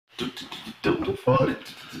Double fun.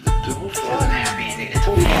 Double fun.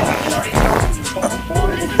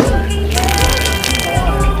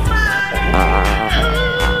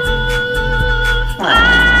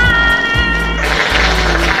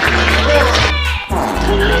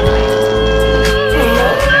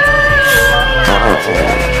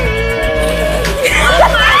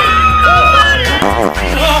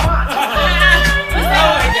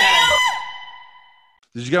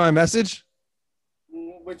 Did you get my message?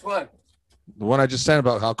 Which one? The one I just sent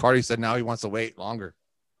about how Cardi said now he wants to wait longer.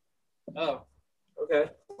 Oh, okay.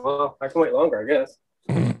 Well, I can wait longer, I guess.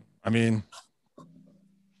 I mean,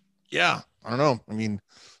 yeah, I don't know. I mean,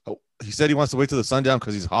 he said he wants to wait till the sundown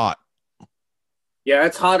because he's hot. Yeah,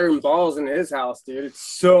 it's hotter than balls in his house, dude. It's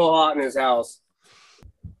so hot in his house.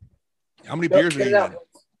 How many beers have you had?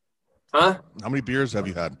 Huh? How many beers have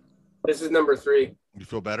you had? This is number 3. You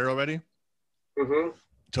feel better already? Mm-hmm.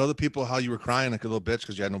 Tell the people how you were crying like a little bitch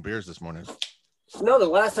because you had no beers this morning. No, the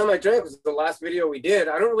last time I drank was the last video we did.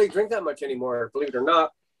 I don't really drink that much anymore, believe it or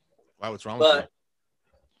not. Why? What's wrong with you?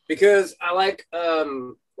 Because I like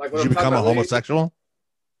when Did you become a homosexual?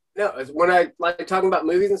 No, it's when I like talking about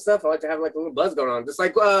movies and stuff. I like to have like a little buzz going on, just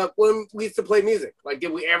like when we used to play music. Like,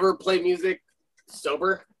 did we ever play music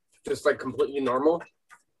sober? Just like completely normal?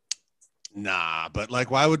 Nah, but like,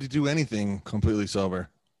 why would you do anything completely sober?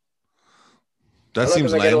 That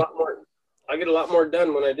seems seems lame. I get a lot more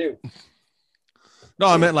done when I do. No,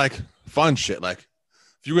 I meant like fun shit. Like,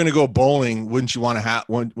 if you're gonna go bowling, wouldn't you want to have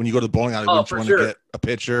when you go to the bowling alley? Wouldn't you want to get a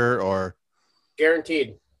pitcher or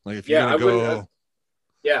guaranteed? Like if you're gonna go,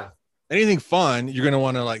 anything fun, you're gonna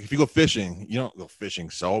want to like. If you go fishing, you don't go fishing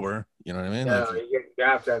sober. You know what I mean? Yeah, like, you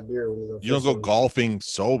have to have beer when you go. You don't go golfing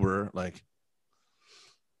sober. Like,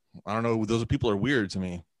 I don't know. Those people are weird to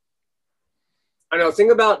me. I know.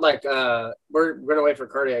 Think about like we're gonna wait for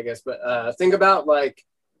Cardi, I guess, but think about like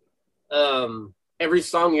every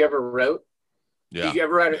song you ever wrote. Yeah. Did you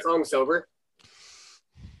ever write a song sober?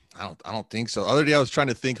 I don't think so. Other day I was trying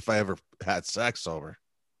to think if I ever had sex sober.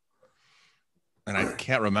 And I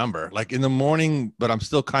can't remember. Like in the morning, but I'm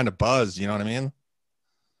still kind of buzzed, you know what I mean?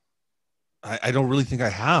 I don't really think I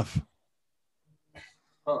have.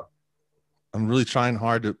 Huh. I'm really trying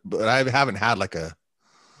hard to, but I haven't had like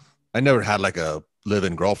I never had like a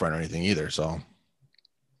live-in girlfriend or anything either, so.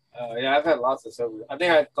 Yeah, I've had lots of sober. I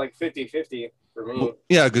think I had like 50-50 for me. Well,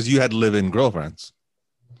 yeah, because you had live-in girlfriends.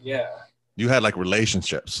 Yeah. You had like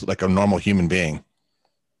relationships, like a normal human being.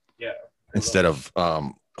 Yeah. Instead of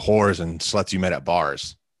whores and sluts you met at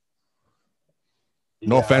bars.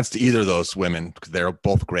 No offense to either of those women, because they're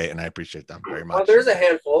both great and I appreciate them very much. Well, there's a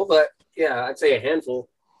handful, but yeah, I'd say a handful.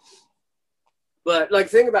 But like,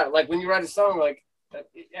 think about it, like when you write a song, like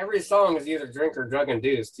every song is either drink or drug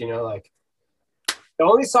induced, you know, like the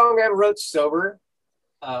only song I ever wrote sober,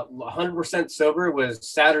 100% sober was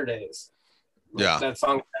Saturdays. Yeah. That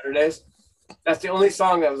song Saturdays. That's the only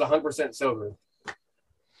song that was 100% sober.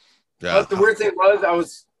 Yeah. But the weird thing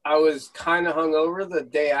was I was kind of hungover the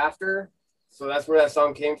day after. So that's where that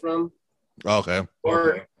song came from. Okay.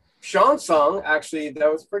 Or Sean's song, actually,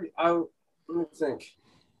 that was pretty. Let me think.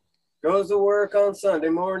 Goes to work on Sunday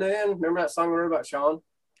morning. Remember that song we wrote about Sean?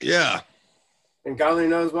 Yeah. And God only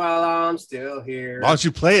knows while I'm still here. Why don't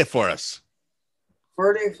you play it for us?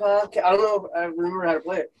 45K. I don't know if I remember how to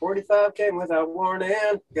play it. 45K without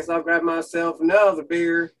warning. Guess I'll grab myself another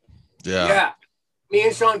beer. Yeah. Yeah. Me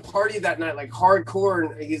and Sean partied that night like hardcore,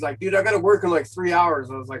 and he's like, dude, I gotta work in like 3 hours.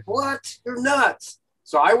 I was like, what? You're nuts.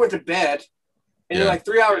 So I went to bed, and then like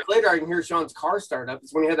 3 hours later I can hear Sean's car start up.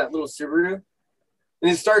 It's when he had that little Subaru, and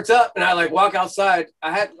it starts up, and I like walk outside.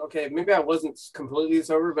 Maybe I wasn't completely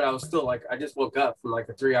sober, but I was still like, I just woke up from like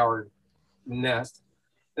a 3-hour nest,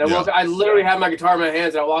 and I literally had my guitar in my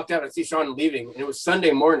hands, and I walked out and I see Sean leaving, and it was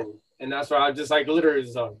Sunday morning. And that's why I just like literally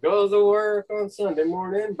just like, goes to work on Sunday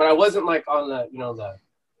morning. But I wasn't like on the,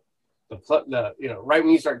 right when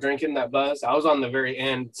you start drinking that buzz. I was on the very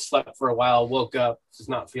end, slept for a while, woke up, just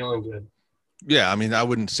not feeling good. Yeah, I mean, I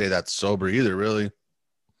wouldn't say that's sober either, really.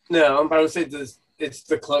 No, but I would say it's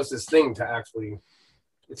the closest thing to actually.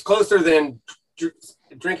 It's closer than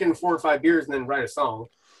drinking 4 or 5 beers and then write a song.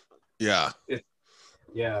 Yeah.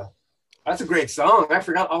 Yeah. That's a great song. I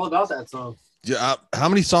forgot all about that song. Yeah. How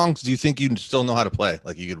many songs do you think you still know how to play?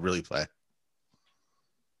 Like you could really play?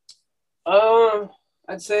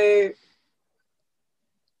 I'd say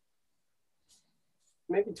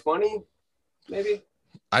maybe 20, maybe.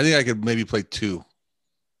 I think I could maybe play 2.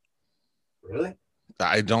 Really?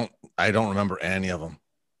 I don't remember any of them.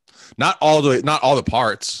 Not all the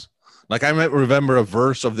parts. Like I might remember a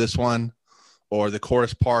verse of this one or the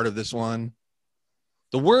chorus part of this one.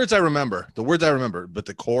 The words I remember, but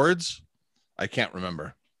the chords I can't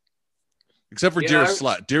remember. Except for Dear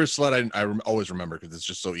Slut. Dear Slut, I always remember because it's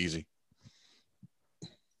just so easy.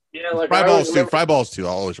 Yeah, like Fry balls too. Fry balls too.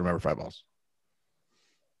 I'll always remember fry balls.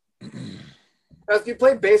 You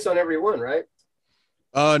played bass on every one, right?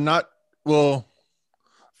 Not well.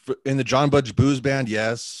 In the John Budge Booze Band,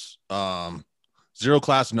 yes. Zero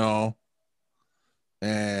Class, no.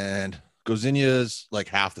 And Gozinya's like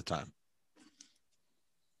half the time.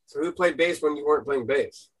 So who played bass when you weren't playing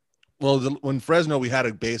bass? Well, when Fresno, we had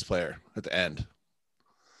a bass player at the end.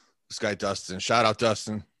 This guy, Dustin. Shout out,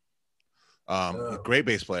 Dustin. Great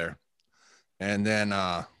bass player. And then,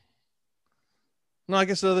 no, I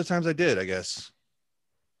guess the other times I did, I guess.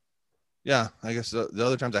 Yeah, I guess the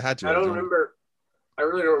other times I had to. I don't remember. I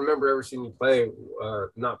really don't remember ever seeing you play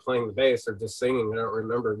not playing the bass or just singing. I don't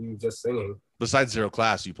remember you just singing. Besides Zero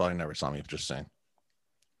Class, you probably never saw me just sing.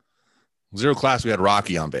 Zero Class, we had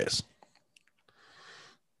Rocky on bass.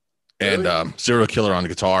 Really? And Serial Killer on the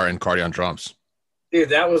guitar and Cardi on drums. Dude,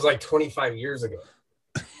 that was like 25 years ago.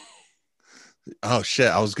 Oh, shit.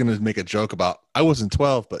 I was going to make a joke about I wasn't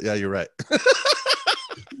 12, but yeah, you're right.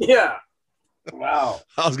 Yeah. Wow.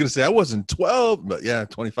 I was going to say I wasn't 12, but yeah,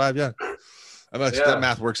 25, yeah. I bet that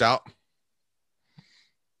math works out.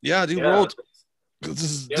 Yeah, dude, we're old. This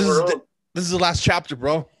is the last chapter,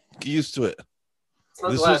 bro. Get used to it. It's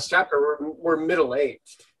not the last chapter. We're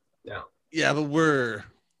middle-aged now. Yeah, but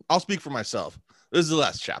I'll speak for myself. This is the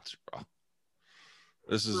last chapter, bro.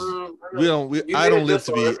 This is I don't live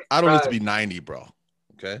to be 90, bro.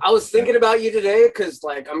 Okay. I was thinking about you today because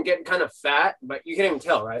like I'm getting kind of fat, but you can't even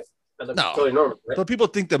tell, right? No, totally normal, right? But people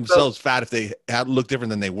think themselves fat if they look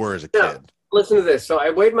different than they were as a kid. Listen to this. So I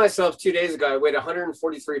weighed myself 2 days ago. I weighed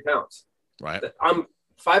 143 pounds. Right. I'm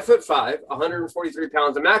 5'5", 143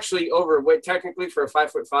 pounds. I'm actually overweight technically for a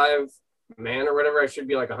 5'5" man or whatever. I should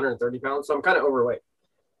be like 130 pounds. So I'm kind of overweight.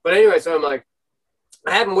 But anyway, so I'm like,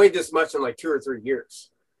 I haven't weighed this much in like 2 or 3 years.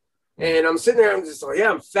 And I'm sitting there, I'm just like, yeah,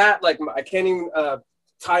 I'm fat. Like I can't even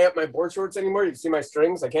tie up my board shorts anymore. You can see my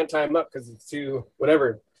strings. I can't tie them up because it's too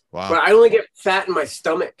whatever. Wow. But I only get fat in my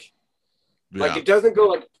stomach. Yeah. Like it doesn't go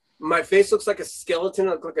like, my face looks like a skeleton.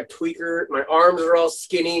 I look like a tweaker. My arms are all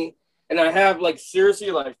skinny. And I have like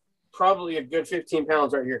seriously like probably a good 15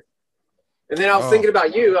 pounds right here. And then I was thinking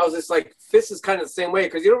about you. I was just like, Fist is kind of the same way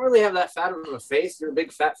because you don't really have that fat of a face. You're a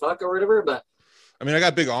big fat fuck or whatever. But I mean, I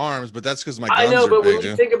got big arms, but that's because my guns I know, but big, when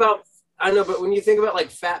you think about, when you think about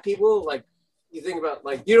like fat people, like you think about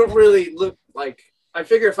like you don't really look like. I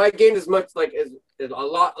figure if I gained as much like as a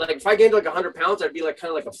lot, like if I gained like 100 pounds, I'd be like kind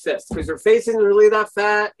of like a Fist because your face isn't really that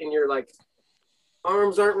fat and your like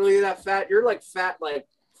arms aren't really that fat. You're like fat like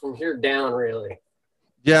from here down, really.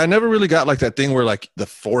 Yeah, I never really got like that thing where like the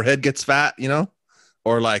forehead gets fat, you know,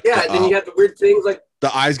 or like and then you got the weird things like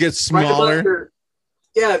the eyes get smaller.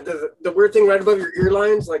 Right the weird thing right above your ear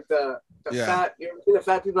lines, like the fat. You ever seen the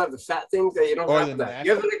fat people have the fat things that you don't have that?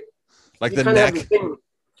 You have like the neck.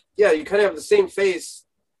 You kind of have the same face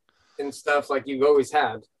and stuff like you've always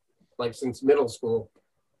had, like since middle school.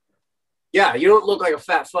 Yeah, you don't look like a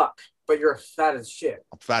fat fuck, but you're fat as shit.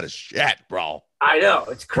 I'm fat as shit, bro. I know,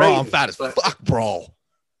 it's crazy. Bro, I'm fat as fuck, bro.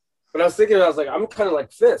 But I was thinking, I was like, I'm kind of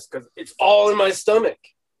like Fist because it's all in my stomach.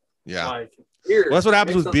 Yeah. Like, beer. Well, that's what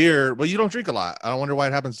happens with beer. Well, you don't drink a lot. I wonder why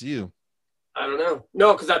it happens to you. I don't know.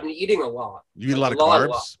 No, because I've been eating a lot. You eat a lot of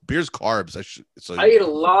carbs? Beer's carbs. I eat a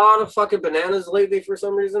lot of fucking bananas lately for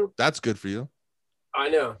some reason. That's good for you. I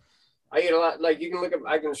know. I eat a lot. Like, you can look at,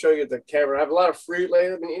 I can show you the camera. I have a lot of fruit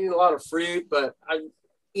lately. I've been eating a lot of fruit, but I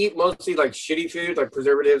eat mostly like shitty food, like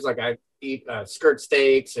preservatives. Like I eat skirt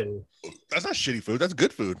steaks and. That's not shitty food. That's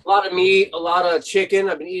good food. A lot of meat, a lot of chicken.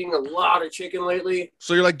 I've been eating a lot of chicken lately.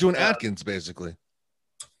 So you're like doing Atkins, basically.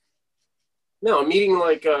 No, I'm eating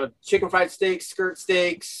like chicken fried steaks, skirt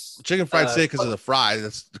steaks. Chicken fried steak because of the fry.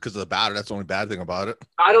 That's because of the batter. That's the only bad thing about it.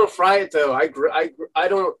 I don't fry it though. I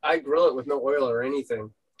grill it with no oil or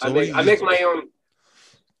anything. So I make my own.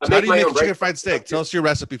 How do you make chicken fried steak? Tell us your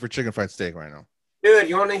recipe for chicken fried steak right now. Dude,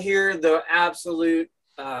 you want to hear the absolute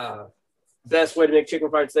best way to make chicken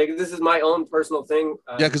fried steak? This is my own personal thing.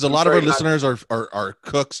 Yeah, because a lot of our listeners are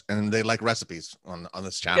cooks and they like recipes on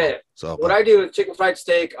this channel. Okay. So what I do with chicken fried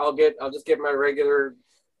steak, I'll just get my regular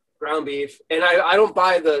ground beef, and I don't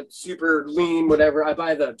buy the super lean whatever. I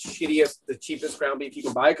buy the cheapest ground beef you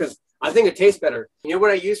can buy because I think it tastes better. You know what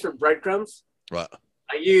I use for breadcrumbs? What?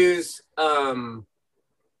 I use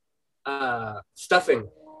stuffing,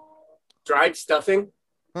 dried stuffing.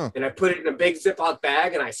 Huh. And I put it in a big Ziploc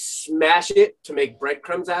bag and I smash it to make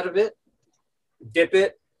breadcrumbs out of it, dip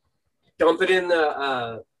it, dump it in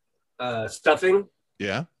the stuffing.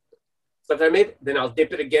 Yeah. stuff I made. Then I'll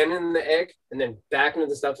dip it again in the egg and then back into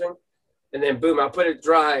the stuffing. And then boom, I'll put it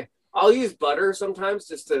dry. I'll use butter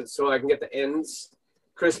sometimes so I can get the ends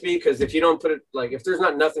crispy. Because if you don't put it, like if there's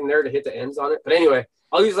not nothing there to hit the ends on it. But anyway,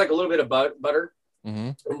 I'll use like a little bit of butter.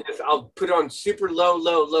 And I'll put it on super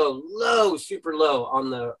low, super low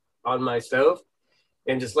on my stove.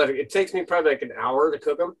 And just let it takes me probably like an hour to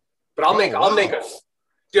cook them. But I'll make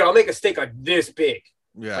a steak like this big.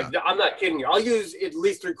 Yeah. Like, I'm not kidding you. I'll use at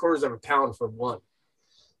least 3/4 of a pound for one.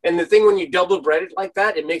 And the thing when you double bread it like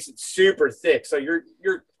that, it makes it super thick. So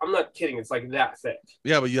I'm not kidding. It's like that thick.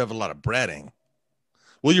 Yeah, but you have a lot of breading.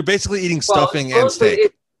 Well, you're basically eating stuffing and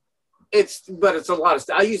steak. It's a lot of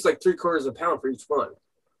stuff. I use like 3/4 of a pound for each one.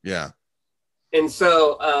 Yeah. And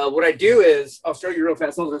so what I do is I'll show you real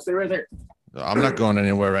fast. Hold on, stay right there. I'm not going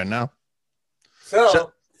anywhere right now.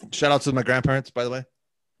 So shout out to my grandparents, by the way.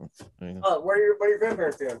 What are your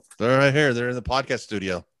grandparents doing? They're right here. They're in the podcast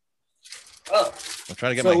studio. Oh, I'm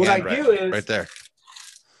trying to get my hand right there.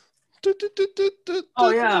 Oh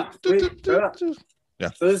yeah. Yeah.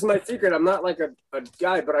 So this is my secret. I'm not like a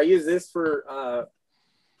guy, but I use this for. I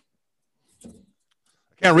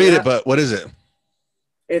can't read it, but what is it?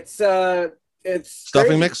 It's stuffing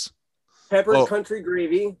gravy. Mix. Peppered country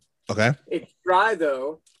gravy. Okay. It's dry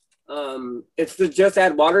though. It's to just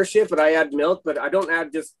add water shit, but I add milk, but I don't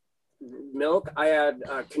add just milk. I add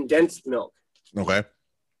condensed milk. Okay.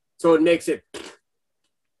 So it makes it.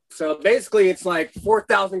 So basically, it's like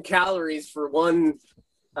 4,000 calories for one.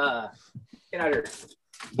 Get out of here.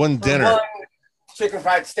 One dinner. One chicken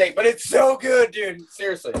fried steak, but it's so good, dude.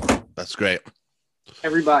 Seriously. That's great.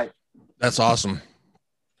 Every bite. That's awesome.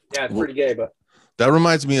 Yeah, it's pretty gay, but that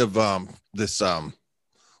reminds me of this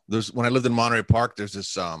there's when I lived in Monterey Park, there's this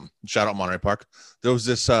shout out Monterey Park. There was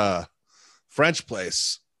this French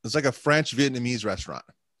place. It's like a French Vietnamese restaurant.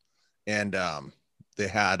 And they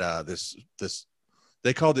had this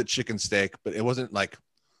they called it chicken steak, but it wasn't like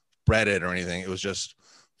breaded or anything. It was just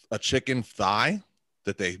a chicken thigh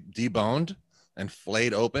that they deboned and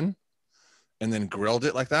flayed open and then grilled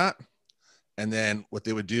it like that. And then what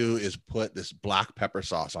they would do is put this black pepper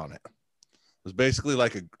sauce on it. It was basically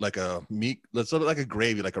like a meat, let's look like a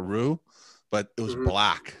gravy, like a roux, but it was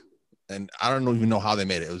black. And I don't even know how they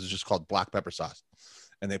made it. It was just called black pepper sauce.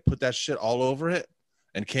 And they put that shit all over it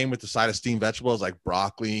and came with the side of steamed vegetables like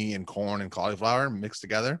broccoli and corn and cauliflower mixed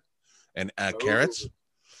together and carrots.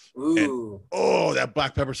 Ooh. And, that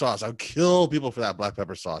black pepper sauce. I would kill people for that black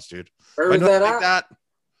pepper sauce, dude. Where was that at? That,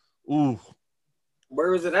 ooh.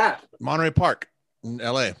 Where was it at? Monterey Park in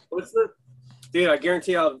LA. Dude, I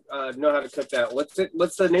guarantee I'll know how to cook that. What's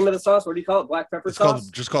the name of the sauce? What do you call it? Black pepper sauce?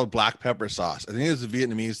 It's just called black pepper sauce. I think it's a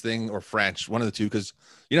Vietnamese thing or French, one of the two. Because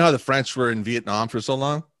you know how the French were in Vietnam for so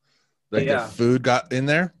long? Like the food got in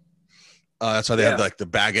there. That's why they have like the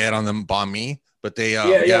baguette on them, banh mi. But they,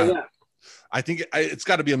 yeah. I think it's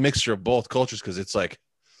got to be a mixture of both cultures because it's like,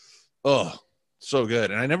 so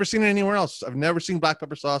good. And I've never seen it anywhere else. I've never seen black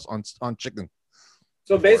pepper sauce on chicken.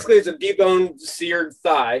 So basically, it's a deboned, seared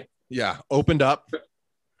thigh. Yeah, opened up.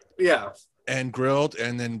 Yeah. And grilled,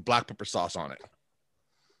 and then black pepper sauce on it.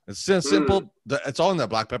 It's simple. It's all in that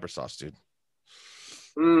black pepper sauce, dude.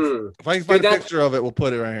 If I can find a picture of it, we'll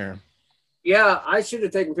put it right here. Yeah, I should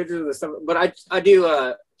have taken pictures of this stuff, but I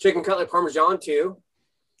do chicken cutlet parmesan too.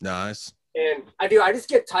 Nice. And I just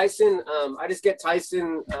get Tyson.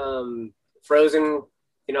 Frozen.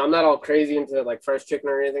 You know, I'm not all crazy into like fresh chicken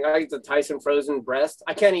or anything. I get the Tyson frozen breast.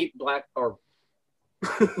 I can't eat black or.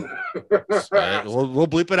 Right. We'll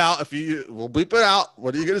bleep it out we'll bleep it out.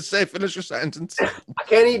 What are you gonna say? Finish your sentence. I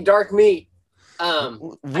can't eat dark meat.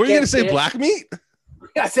 Were you gonna say black meat?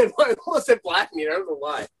 I said black meat. I don't know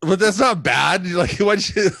why. But that's not bad. Like why'd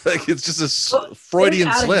you like? It's just a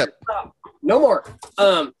Freudian slip. No more.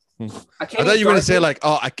 I thought you were gonna say like,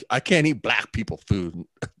 I can't eat black people food,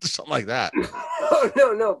 something like that.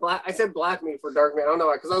 No, black. I said black meat for dark meat. I don't know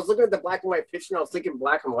why, because I was looking at the black and white picture and I was thinking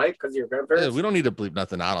black and white because of your grandparents. Yeah, we don't need to bleep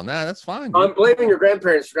nothing out on that. That's fine. Dude. I'm blaming your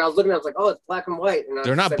grandparents. I was looking, I was like, it's black and white. And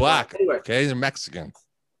they're not black. Anyway. Okay, they're Mexican.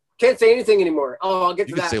 Can't say anything anymore. I'll get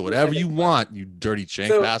to that. You can say whatever you want, you dirty chink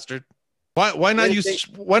bastard. Why not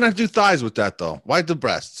do thighs with that though? Why the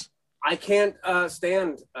breasts? I can't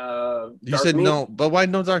stand you said meat. No, but why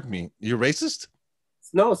no dark meat? You're racist?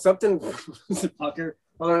 No, something fucker.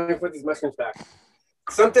 Hold on, let me put these mushrooms back.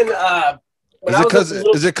 Something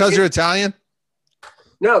is it because you're Italian?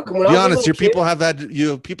 No, be honest, people have had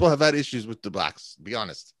issues with the blacks. Be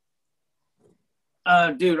honest.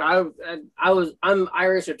 Dude, I'm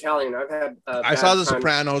Irish Italian. I've had I saw the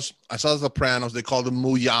Sopranos. They called them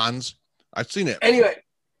Muyans. I've seen it. Anyway,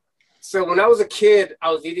 so when I was a kid,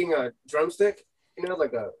 I was eating a drumstick you know,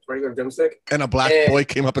 like a regular drumstick. And a black boy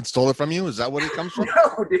came up and stole it from you? Is that what it comes from?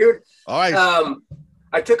 No, dude. All right.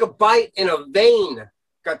 I took a bite and a vein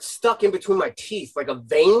got stuck in between my teeth, like a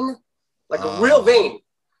vein, like a real vein,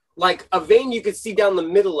 like a vein you could see down the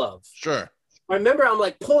middle of. Sure. I remember I'm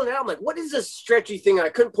like pulling it out. I'm like, what is this stretchy thing? And I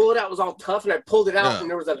couldn't pull it out. It was all tough. And I pulled it out and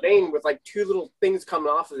there was a vein with like 2 little things coming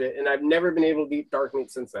off of it. And I've never been able to eat dark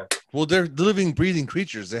meat since then. Well, they're living, breathing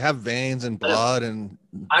creatures. They have veins and blood and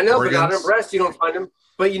I know, organs. but not in breast, you don't find them.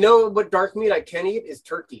 But you know what dark meat I can eat is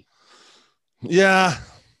turkey. Yeah.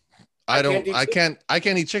 I can't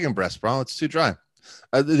eat chicken breast, bro. It's too dry.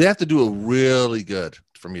 They have to do it really good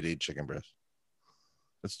for me to eat chicken breast.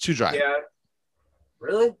 It's too dry. Yeah.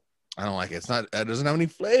 Really? I don't like it. It doesn't have any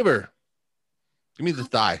flavor. Give me the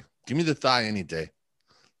thigh. Give me the thigh any day.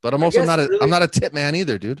 But I'm also I'm not a tip man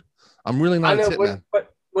either, dude. I'm really not a tip man.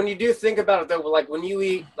 But when you do think about it though, like when you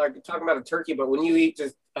eat, like talking about a turkey, but when you eat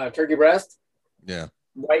just turkey breast,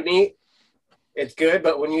 white meat, it's good.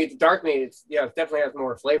 But when you eat the dark meat, it definitely has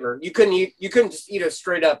more flavor. You couldn't just eat a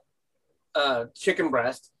straight up chicken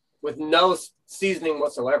breast with no seasoning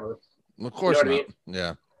whatsoever. Of course not. I mean?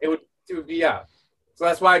 Yeah. It would be So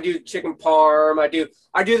that's why I do chicken parm. I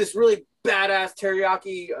do this really badass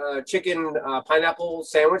teriyaki chicken pineapple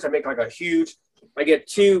sandwich. I make like I get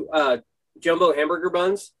 2 jumbo hamburger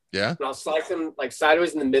buns. Yeah. And I'll slice them like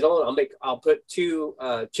sideways in the middle. And I'll put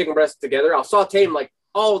 2 chicken breasts together. I'll saute them like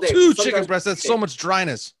all day. 2 chicken breasts. That's so much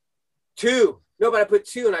dryness. 2. No, but I put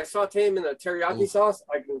 2 and I saute them in the teriyaki sauce.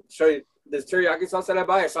 I can show you this teriyaki sauce that I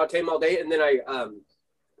buy. I saute them all day, and then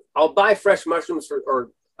I'll buy fresh mushrooms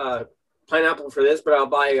or pineapple for this, but I'll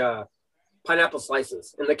buy pineapple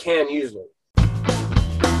slices in the can usually.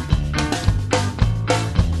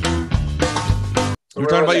 You were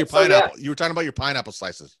talking about your pineapple. You were talking about your pineapple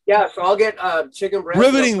slices. Yeah, so I'll get chicken breast.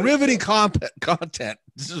 Riveting content.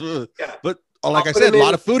 But like I said, a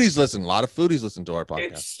lot of foodies listen to our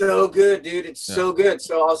podcast. It's so good, dude. It's so good.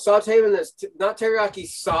 So I'll saute them in this, not teriyaki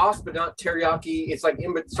sauce, but not teriyaki. It's like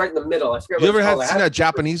it's right in the middle. I forget. You ever seen that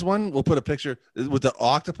Japanese one? We'll put a picture with the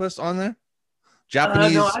octopus on there.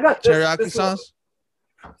 Japanese teriyaki sauce.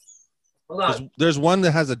 Hold on. There's one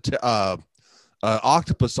that has a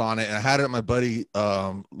octopus on it, and I had it at my buddy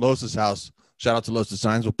Los's house. Shout out to Los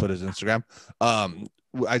Designs. We'll put his Instagram. I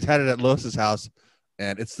had it at Los's house.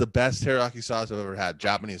 And it's the best teriyaki sauce I've ever had.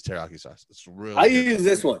 Japanese teriyaki sauce. It's really I use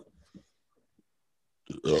this one.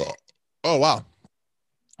 Oh, wow.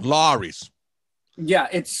 Lawry's. Yeah,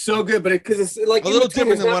 it's so good, but because it's like a little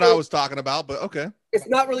different than what I was talking about, but okay. It's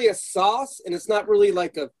not really a sauce, and it's not really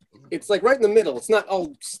like it's like right in the middle. It's not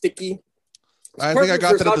all sticky. I think I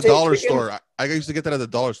got that at the dollar store. I used to get that at the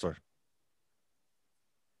dollar store.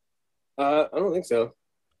 I don't think so.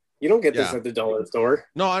 You don't get this at the dollar store.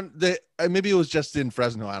 No, maybe it was just in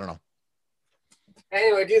Fresno. I don't know.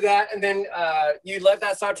 Anyway, do that, and then you let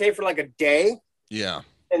that saute for like a day. Yeah.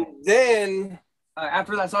 And then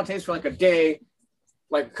after that sautés for like a day,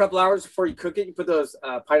 like a couple hours before you cook it, you put those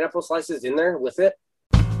pineapple slices in there with it.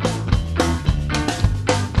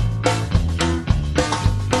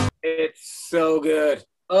 It's so good.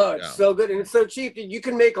 Oh, it's so good, and it's so cheap. You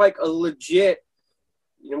can make like a legit,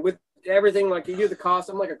 with everything, like you do the cost.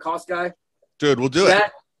 I'm like a cost guy. Dude, we'll do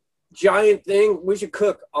that giant thing. We should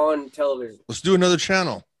cook on television. Let's do another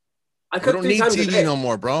channel. I cook we don't need TV no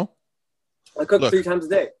more, bro. I cook 3 times a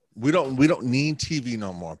day. We don't need TV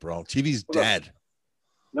no more, bro. TV's dead.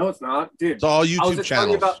 No, it's not, dude. It's all YouTube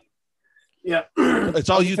channels. It's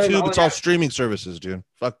all YouTube. It's all streaming services, dude.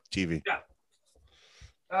 Fuck TV. Yeah.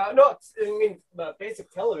 No, basic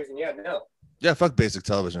television. Yeah, no. Yeah, fuck basic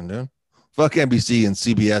television, dude. Fuck NBC and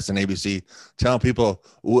CBS and ABC telling people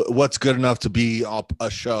what's good enough to be a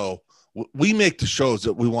show. We make the shows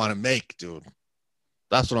that we want to make, dude.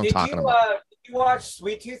 That's what I'm talking about. Did you watch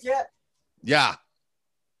Sweet Tooth yet? Yeah.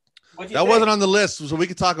 That wasn't on the list, so we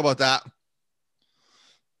could talk about that.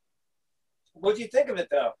 What'd you think of it,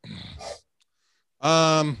 though?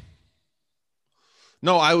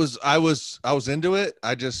 No, I was into it.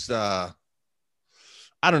 I just I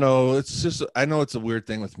don't know. It's just I know it's a weird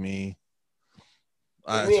thing with me.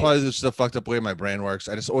 It's probably just the fucked up way my brain works.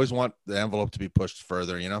 I just always want the envelope to be pushed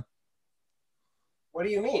further, you know? What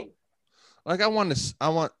do you mean? Like I want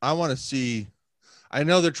to see. I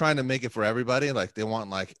know they're trying to make it for everybody. Like they want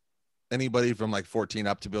like anybody from like 14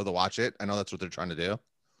 up to be able to watch it. I know that's what they're trying to do.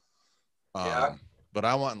 But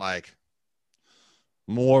I want like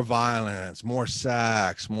more violence, more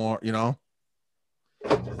sex, more, you know.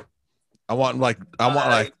 I want like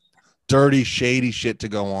dirty, shady shit to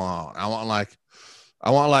go on. I want like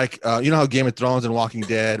you know how Game of Thrones and Walking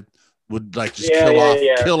Dead would like just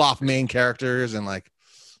kill off main characters and like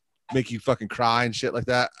make you fucking cry and shit like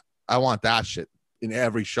that. I want that shit in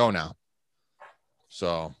every show now.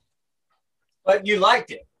 So, But you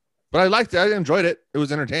liked it. but I liked it. I enjoyed it. It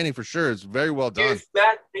was entertaining for sure. It's very well done.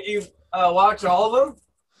 Did you watch all of them?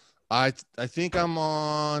 I think I'm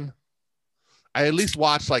on. I at least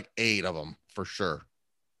watched like 8 of them for sure.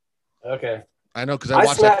 Okay. I know because I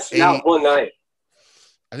watched like smashed it out 8. one night.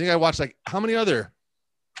 I think I watched like how many other?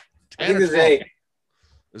 10 I think or there's 12? 8.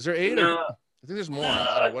 Is there 8? No. Or, I think there's more.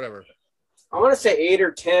 I don't know, whatever. I want to say 8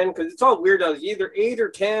 or 10 because it's all weird. Either 8 or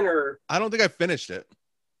 10 or. I don't think I finished it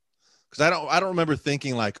because I don't remember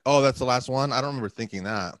thinking like, oh, that's the last one. I don't remember thinking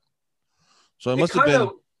that. So it must have been.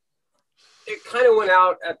 It kind of went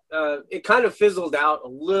out at. It kind of fizzled out a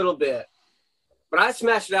little bit, but I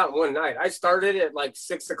smashed it out in one night. I started at like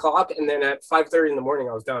 6 o'clock, and then at 5:30 in the morning,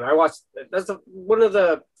 I was done. I watched. That's one of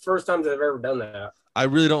the first times I've ever done that. I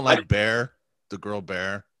really don't like Bear, the girl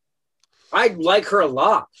Bear. I like her a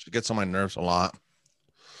lot. She gets on my nerves a lot.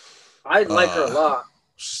 I like her a lot.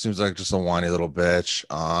 She seems like just a whiny little bitch.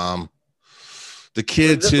 The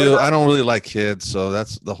kid too. I don't really like kids, so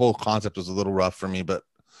that's the whole concept was a little rough for me. But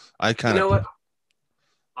I kind of. You know what?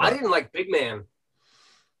 I didn't like Big Man.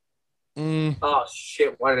 Oh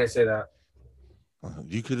shit! Why did I say that?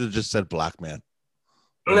 You could have just said Black Man.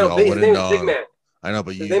 No, his name is Big Man. I know,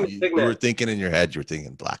 but you were thinking in your head, you were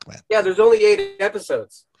thinking Black Man. Yeah, there's only 8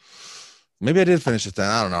 episodes. Maybe I did finish it then.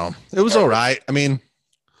 I don't know. It was all right. I mean,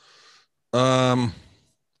 I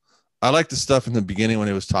like the stuff in the beginning when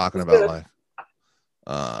he was talking about like,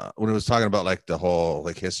 when he was talking about like the whole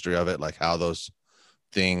like history of it, like how those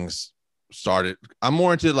things started. I'm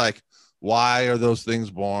more into like, why are those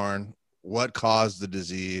things born? What caused the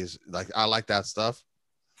disease? Like, I like that stuff.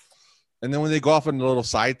 And then when they go off into little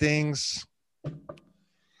side things,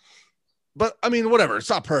 but I mean, whatever. It's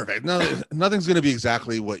not perfect. Nothing's going to be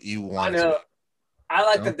exactly what you want. I know. I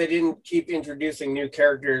like that they didn't keep introducing new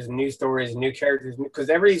characters, new stories, new characters, because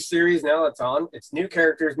every series now that's on, it's new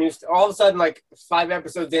characters, all of a sudden, like 5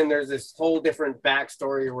 episodes in, there's this whole different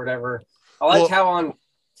backstory or whatever. I liked how on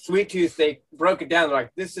Sweet Tooth they broke it down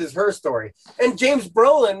like this is her story, and James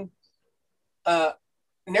Brolin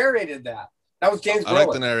narrated that. That was James Brolin. I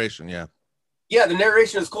like the narration. Yeah. Yeah, the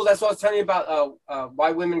narration is cool. That's what I was telling you about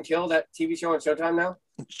Why Women Kill, that TV show on Showtime now.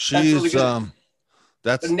 She's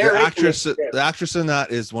that's the actress. The actress in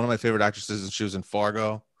that is one of my favorite actresses, and she was in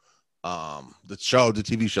Fargo, the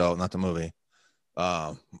TV show, not the movie.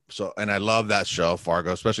 So, and I love that show,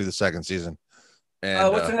 Fargo, especially the 2nd season.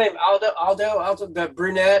 And what's her name? Aldo, the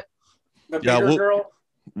brunette, the bigger girl.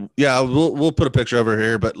 Yeah, we'll put a picture of her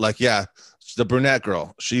here, but like, yeah, the brunette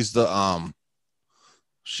girl. She's the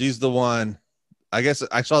one. I guess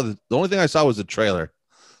I saw the only thing I saw was the trailer,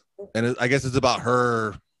 and I guess it's about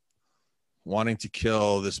her wanting to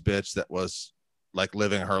kill this bitch that was like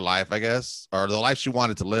living her life, I guess, or the life she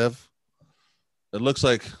wanted to live. It looks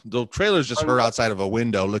like the trailer is just her outside of a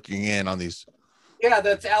window looking in on these. Yeah,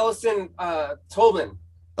 that's Allison Tolman.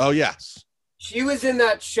 Oh yes, she was in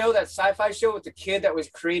that show, that sci-fi show with the kid that was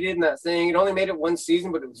created in that thing. It only made it 1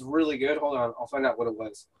 season, but it was really good. Hold on, I'll find out what it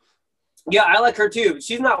was. Yeah, I like her too.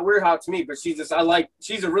 She's not weird hot to me, but she's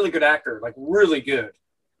a really good actor, like really good.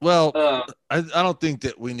 Well, I don't think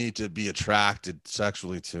that we need to be attracted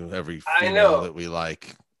sexually to every female that we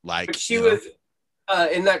like. But she was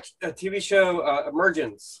in that TV show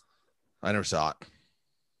Emergence. I never saw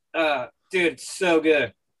it. Dude, so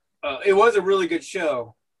good. It was a really good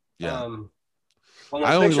show. Yeah.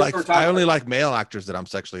 I only like male actors that I'm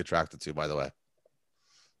sexually attracted to, by the way.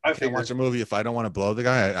 I can't watch a movie if I don't want to blow the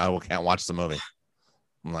guy. I can't watch the movie.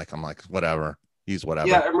 I'm like, whatever. He's whatever.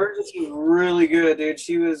 Yeah, Emergency was really good, dude.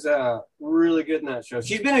 She was really good in that show.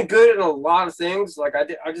 She's been good in a lot of things. Like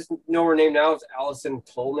I just know her name now is Allison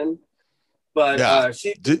Tolman. But yeah.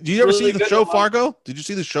 Did you ever see the show Fargo? Did you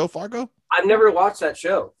see the show Fargo? I've never watched that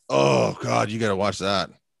show. Oh God, you gotta watch that.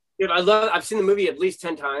 Dude, I've seen the movie at least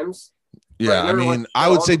 10 times. Yeah, I mean, I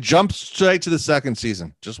would say jump straight to the 2nd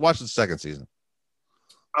season. Just watch the 2nd season.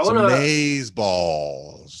 I want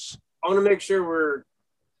to make sure we're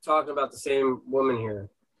talking about the same woman here.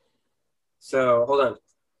 So hold on.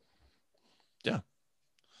 Yeah.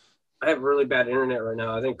 I have really bad internet right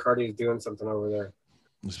now. I think Cardi's doing something over there.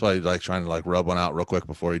 He's probably like trying to like rub one out real quick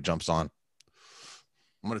before he jumps on.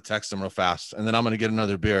 I'm going to text him real fast, and then I'm going to get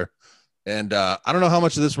another beer. And I don't know how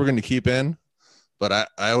much of this we're going to keep in, but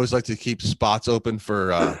I always like to keep spots open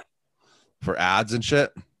for ads and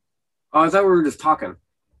shit. Oh, I thought we were just talking.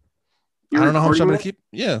 I don't know how much I'm going to keep.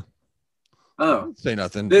 Yeah. Oh. Say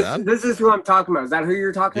nothing. This is who I'm talking about. Is that who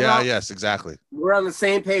you're talking about? Yeah, yes, exactly. We're on the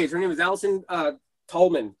same page. Her name is Allison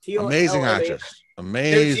Tolman. Amazing actress.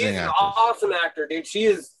 Amazing dude, she's actress. An awesome actor, dude. She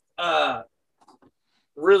is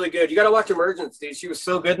Really good. You got to watch Emergence, dude. She was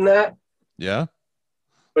so good in that. Yeah.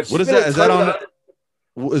 But What is that? Is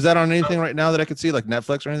that on anything right now that I could see, like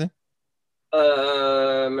Netflix or anything?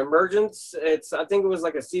 Emergence. I think it was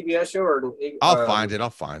like a CBS show or. I'll find it. I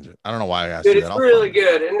don't know why I asked dude, you that. it's really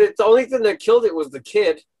good, and it's the only thing that killed it was the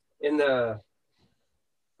kid in the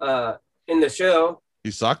show.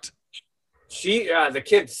 He sucked. The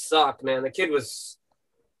kid sucked, man. The kid was.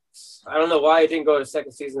 I don't know why it didn't go to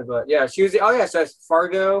second season, but yeah, she was. Oh yeah, so that's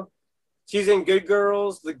Fargo. She's in Good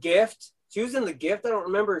Girls, The Gift. She was in The Gift. I don't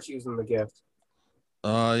remember if she was in The Gift.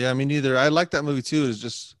 Yeah, me neither. I like that movie too. It's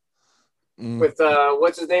just with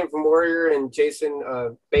what's his name from Warrior and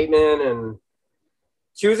Jason Bateman, and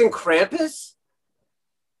she was in Krampus.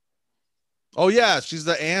 Oh yeah, she's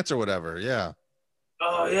the aunt or whatever. Yeah.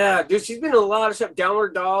 Oh yeah, dude, she's been in a lot of stuff.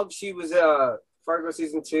 Downward Dog. She was Fargo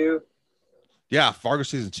season 2. Yeah, Fargo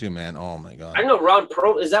season 2, man. Oh my god. I know Ron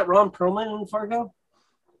Perlman. Is that Ron Perlman in Fargo?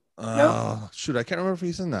 No. Shoot, I can't remember if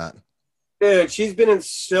he's in that. Dude, she's been in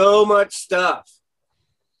so much stuff.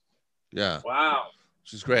 Yeah. Wow.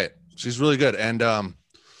 She's great. She's really good, and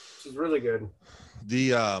she's really good.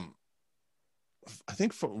 I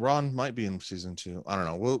think Ron might be in season 2. I don't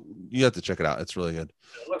know. Well, you have to check it out. It's really good.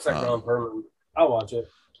 It looks like Ron Perlman. I'll watch it.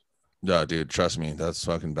 No, dude, trust me. That's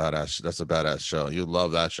fucking badass. That's a badass show. You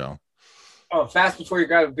love that show. Oh, Fast Before You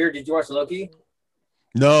Grab a Beer. Did you watch Loki?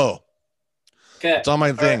 No. Okay. It's on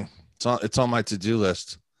my thing. Right. It's on my to-do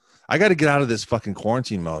list. I got to get out of this fucking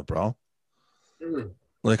quarantine mode, bro.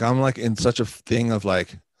 Like I'm like in such a thing of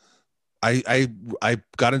like, I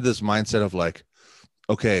got into this mindset of like,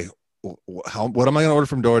 okay, what am I gonna order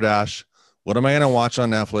from DoorDash? What am I gonna watch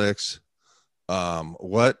on Netflix?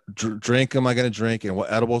 What drink am I gonna drink? And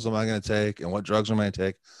what edibles am I gonna take? And what drugs am I gonna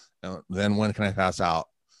take? And then when can I pass out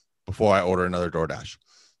before I order another DoorDash?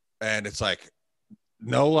 And it's like,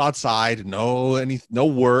 no outside, no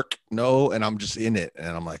work, no, and I'm just in it,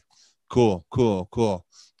 and I'm like, cool.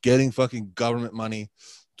 Getting fucking government money,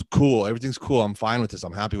 cool. Everything's cool. I'm fine with this.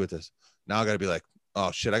 I'm happy with this. Now I gotta be like,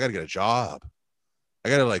 oh shit, I gotta get a job. I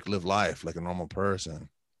gotta like live life like a normal person.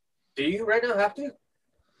 Do you right now have to?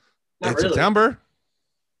 Not really. September,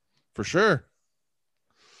 for sure.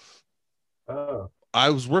 Oh. I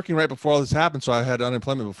was working right before all this happened, so I had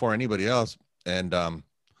unemployment before anybody else, and so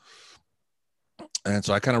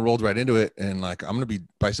I kind of rolled right into it, and like I'm gonna be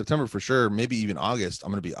by September for sure, maybe even August. I'm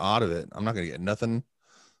gonna be out of it. I'm not gonna get nothing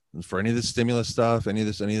for any of this stimulus stuff, any of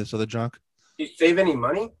this other junk. You save any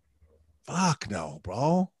money? Fuck no,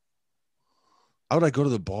 bro. I would like go to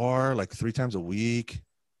the bar like 3 times a week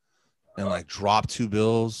and like drop 2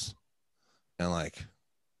 bills and like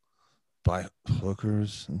buy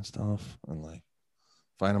hookers and stuff and like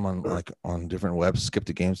find them on different webs,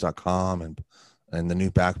 skiptogames.com and the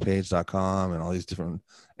new backpage.com and all these different,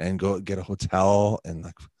 and go get a hotel and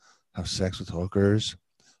like have sex with hookers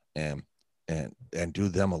and do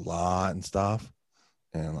them a lot and stuff.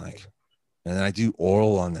 And like, and then I do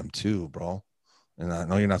oral on them too, bro. And I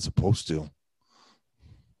know you're not supposed to.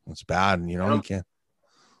 It's bad, and you can't.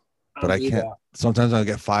 But I can't. Sometimes I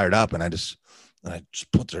get fired up, and I just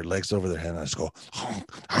put their legs over their head, and I just go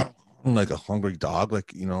like a hungry dog.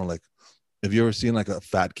 Like like, have you ever seen like a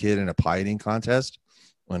fat kid in a pie eating contest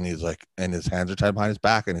when he's like, and his hands are tied behind his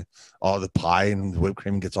back, and all the pie and whipped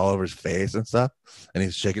cream gets all over his face and stuff, and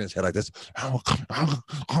he's shaking his head like this.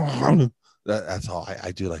 That's all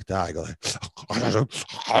I do like that. I go like,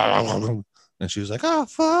 and she was like, "Oh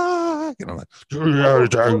fuck," and I'm like,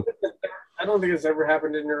 I don't think it's ever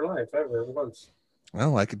happened in your life ever once.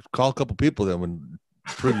 Well, I could call a couple people that would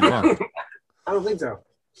prove you wrong. I don't think so.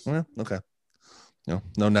 Well, okay.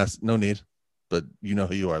 No need, but you know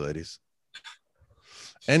who you are, ladies.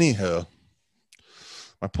 Anywho,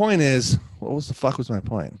 my point is, what was the fuck was my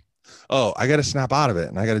point? Oh, I got to snap out of it,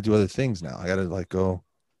 and I got to do other things now. I got to like go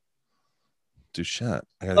do shit.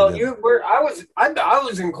 I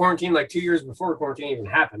was in quarantine like 2 years before quarantine even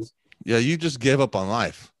happened. Yeah, you just gave up on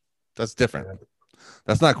life. That's different.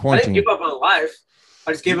 That's not quarantine. I didn't give up on life.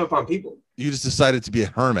 I just gave up on people. You just decided to be a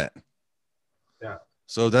hermit. Yeah.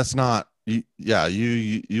 So that's not. You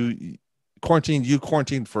quarantined. You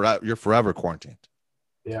quarantined forever. You're forever quarantined.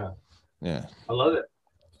 Yeah. Yeah. I love it.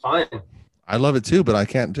 Fine. I love it too, but I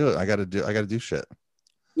can't do it. I gotta do shit.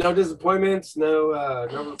 No disappointments. No.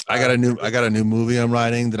 I got a new movie I'm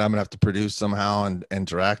writing that I'm gonna have to produce somehow and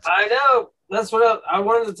direct. I know. That's what I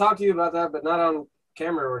wanted to talk to you about that, but not on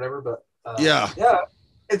camera or whatever. But yeah.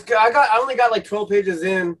 It's good. I only got like 12 pages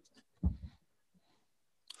in.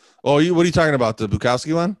 Oh, what are you talking about? The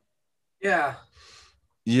Bukowski one? Yeah.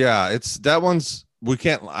 Yeah, it's that one's.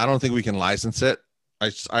 I don't think we can license it.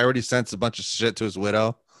 I already sent a bunch of shit to his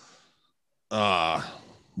widow,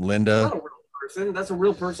 Linda. Not a real person. That's a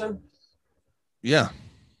real person. Yeah.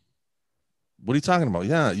 What are you talking about?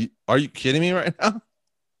 Yeah. Are you kidding me right now?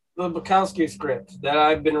 The Bukowski script that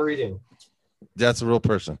I've been reading. That's a real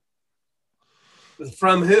person.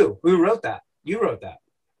 From who? Who wrote that? You wrote that.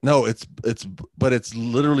 No, but it's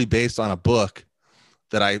literally based on a book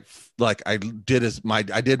that I did my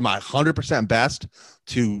 100% best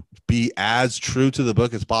to be as true to the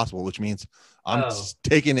book as possible, which means I'm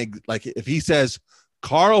taking it. Like if he says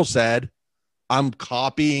Carl said, I'm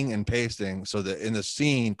copying and pasting so that in the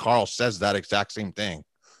scene, Carl says that exact same thing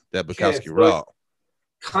that Bukowski wrote.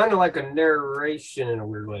 Kind of like a narration in a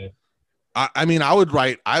weird way. I mean, I would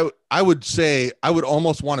write, I would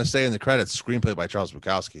almost want to say in the credits, screenplay by Charles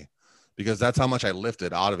Bukowski, because that's how much I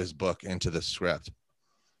lifted out of his book into the script.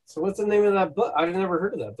 So what's the name of that book? I've never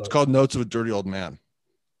heard of that book. It's called Notes of a Dirty Old Man.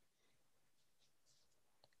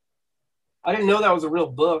 I didn't know that was a real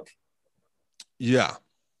book. Yeah.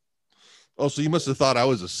 Oh, so you must have thought I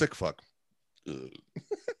was a sick fuck.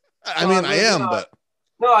 I mean, I am, but.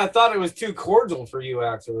 No, I thought it was too cordial for you,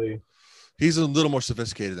 actually. He's a little more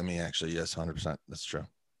sophisticated than me, actually. Yes, 100%. That's true.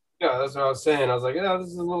 Yeah, that's what I was saying. I was like, yeah, this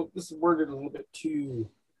is worded a little bit too.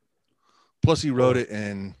 Plus, he wrote it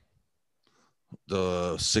in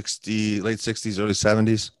the late 60s, early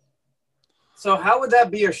 70s. So how would that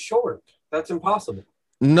be a short? That's impossible.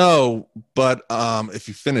 No, but if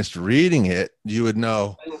you finished reading it, you would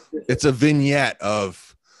know it's a vignette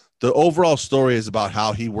of the overall story is about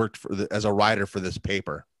how he worked as a writer for this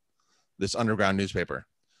paper, this underground newspaper.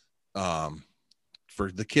 For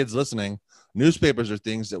the kids listening, newspapers are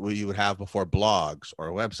things that you would have before blogs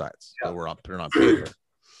or websites that were put on paper,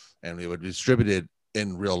 and they would be distributed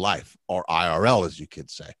in real life, or IRL, as you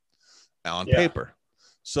kids say, on paper.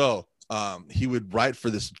 So he would write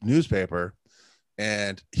for this newspaper,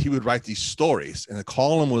 and he would write these stories, and the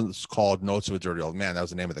column was called Notes of a Dirty Old Man. That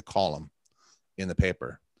was the name of the column in the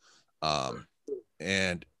paper.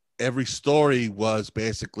 And every story was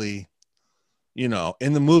basically, you know,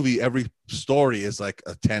 in the movie, every story is like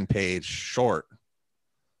a 10-page short,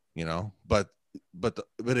 you know, but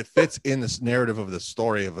it fits in this narrative of the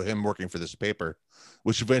story of him working for this paper,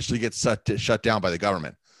 which eventually gets shut down by the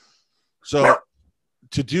government. So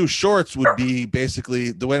to do shorts would be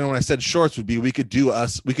basically the way when I said shorts would be, we could do a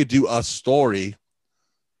story.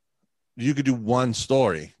 You could do one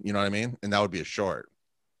story, you know what I mean? And that would be a short.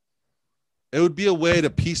 It would be a way to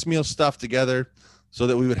piecemeal stuff together so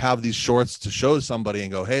that we would have these shorts to show somebody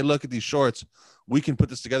and go, hey, look at these shorts. We can put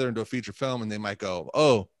this together into a feature film. And they might go,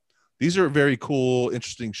 oh, these are very cool,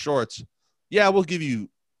 interesting shorts. Yeah, we'll give you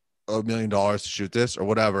 $1 million to shoot this or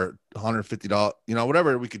whatever, $150, you know,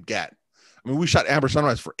 whatever we could get. I mean, we shot Amber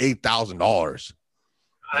Sunrise for $8,000.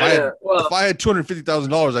 If I had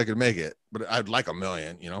 $250,000, I could make it, but I'd like $1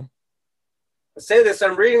 million, you know? I say this,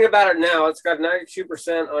 I'm reading about it now. It's got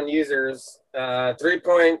 92% on users,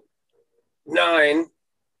 3.9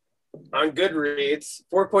 on Goodreads,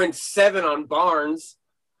 4.7 on Barnes,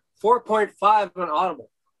 4.5 on Audible.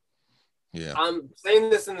 Yeah. I'm saying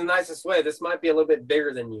this in the nicest way. This might be a little bit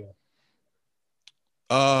bigger than you.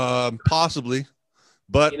 Possibly.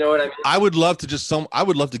 But you know what I mean? I would love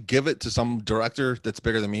to give it to some director that's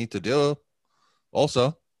bigger than me to do.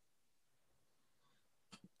 Also,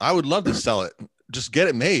 I would love to sell it. Just get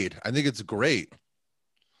it made. I think it's great.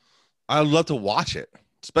 I'd love to watch it,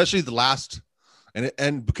 especially the last.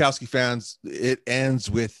 And Bukowski fans, it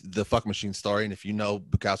ends with the fuck machine story. And if you know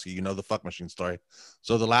Bukowski, you know the fuck machine story.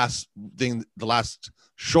 So the last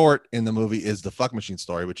short in the movie is the fuck machine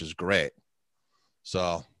story, which is great.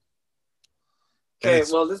 So. Okay,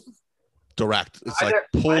 well, this direct. It's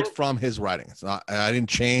pulled from his writing. It's not. I didn't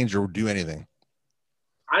change or do anything.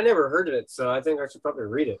 I never heard of it, so I think I should probably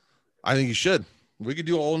read it. I think you should. We could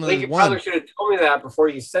do all in one. You probably should have told me that before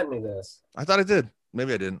you sent me this. I thought I did.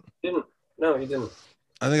 Maybe I didn't. No, you didn't.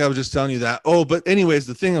 I think I was just telling you that. Oh, but anyways,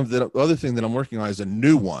 the other thing that I'm working on is a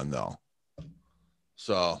new one, though.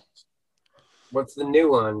 So, what's the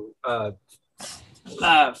new one?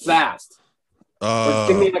 Fast.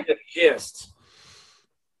 Give me like a gist.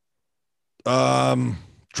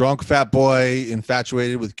 Drunk fat boy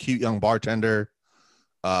infatuated with cute young bartender.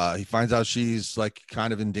 He finds out she's like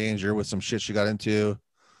kind of in danger with some shit she got into.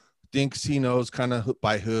 Thinks he knows kind of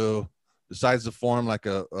by who. Decides to form like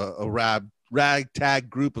a ragtag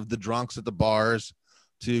group of the drunks at the bars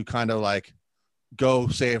to kind of like go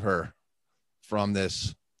save her from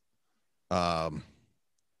this,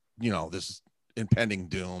 this impending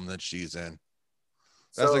doom that she's in.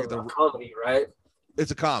 That's like the comedy, right?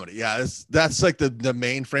 It's a comedy. Yeah. That's like the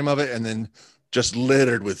main frame of it. And then just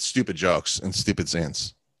littered with stupid jokes and stupid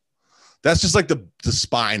scenes. That's just like the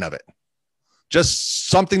spine of it. just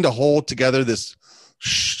something to hold together this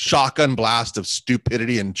shotgun blast of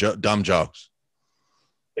stupidity and dumb jokes.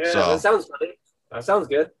 Yeah, that sounds funny. That sounds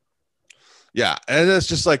good. Yeah, and it's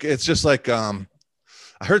just like I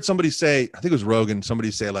heard somebody say, I think it was Rogan,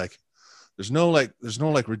 somebody say like there's no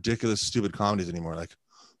ridiculous stupid comedies anymore. Like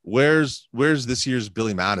where's this year's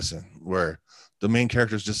Billy Madison, where the main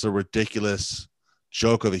character is just a ridiculous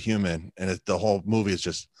joke of a human, and the whole movie is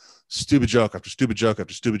just stupid joke after stupid joke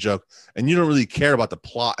after stupid joke, and you don't really care about the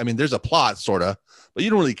plot. I mean, there's a plot sort of, but you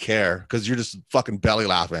don't really care because you're just fucking belly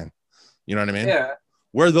laughing. You know what I mean? Yeah.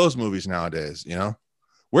 Where are those movies nowadays? You know,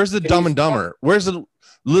 where's the Dumb and Dumber? Where's the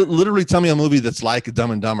literally tell me a movie that's like a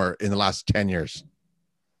Dumb and Dumber in the last 10 years?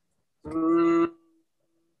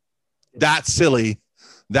 That silly,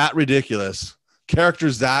 that ridiculous,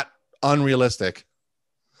 characters that unrealistic,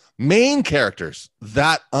 main characters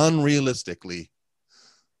that unrealistically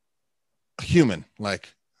human.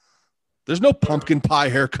 Like there's no pumpkin pie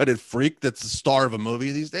haircutted freak that's the star of a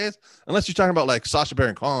movie these days, unless you're talking about like Sacha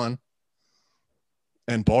Baron Cohen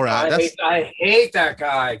and Borat. I hate that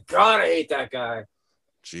guy. God, I hate that guy.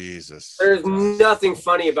 Jesus. There's nothing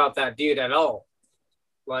funny about that dude at all.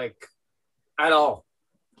 Like, at all.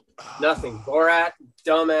 Nothing. Borat,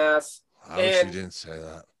 dumbass. I wish you didn't say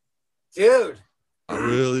that. Dude. I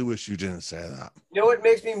really wish you didn't say that. You know what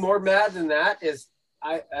makes me more mad than that is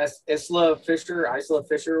Isla Fisher,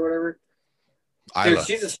 or whatever. Dude,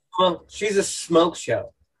 she's a smoke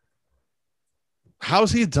show.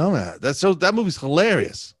 How's he done that? That movie's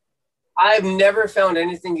hilarious. I've never found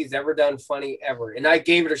anything he's ever done funny ever, and I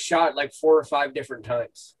gave it a shot like 4 or 5 different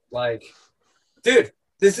times. Like, dude,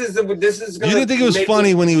 this is. You didn't think it was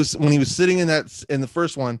funny when he was sitting in the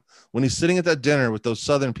first one, when he's sitting at that dinner with those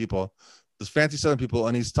Southern people, those fancy Southern people,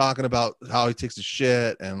 and he's talking about how he takes a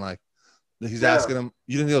shit and like he's asking him.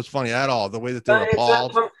 You didn't think it was funny at all, the way that they're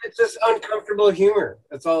appalled. It's just uncomfortable humor.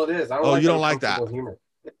 That's all it is. You don't like that humor.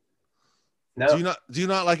 No. Do you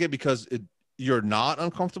not like it because you're not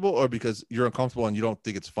uncomfortable, or because you're uncomfortable and you don't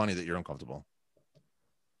think it's funny that you're uncomfortable?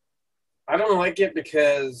 I don't like it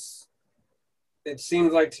because it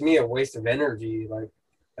seems like to me a waste of energy. Like,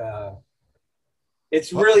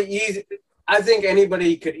 it's really easy. I think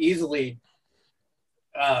anybody could easily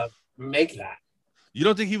make that. You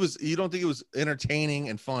don't think it was entertaining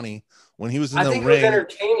and funny when he was in the ring? I think it was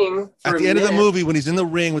entertaining at the end of the movie when he's in the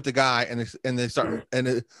ring with the guy and they start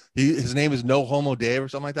and his name is No Homo Dave or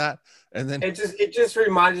something like that, and then it just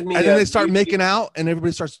reminded me. And then they start making out and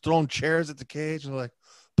everybody starts throwing chairs at the cage and they're like,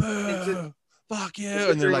 "Boo, fuck you,"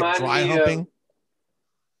 and they're like dry humping.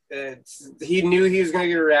 He knew he was going to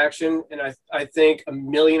get a reaction, and I think a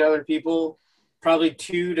million other people, probably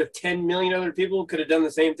 2 to 10 million other people, could have done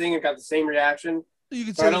the same thing and got the same reaction. You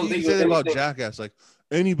could say that about Jackass. Like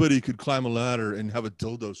anybody could climb a ladder and have a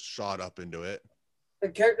dildo shot up into it.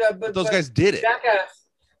 But those guys did it. Jackass,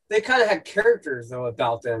 they kind of had characters though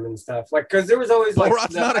about them and stuff. Like because there was always like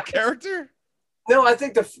Borat's not a character. No, I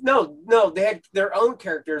think no, they had their own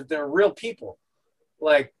characters. They're real people.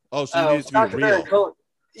 Like so you need to be real.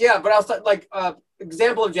 Yeah, but I was like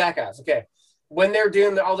example of Jackass. Okay. When they're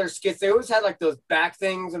doing all their skits, they always had like those back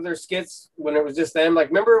things of their skits when it was just them. Like,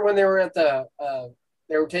 remember when they were at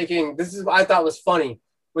they were taking, this is what I thought was funny.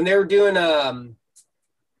 When they were doing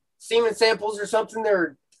semen samples or something, they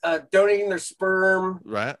were donating their sperm.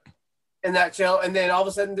 Right. In that show. And then all of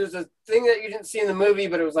a sudden there's a thing that you didn't see in the movie,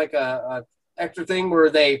 but it was like a extra thing where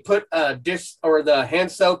they put a dish or the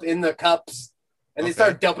hand soap in the cups and they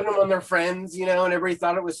started dumping them on their friends, and everybody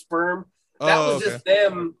thought it was sperm. That was just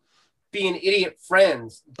them being idiot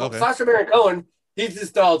friends. Sacha Baron Cohen, he's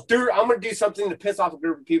just dude, I'm gonna do something to piss off a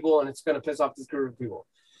group of people, and it's gonna piss off this group of people.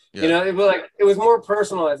 Yeah. It was more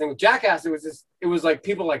personal. I think with Jackass, it was like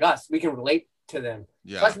people like us, we can relate to them.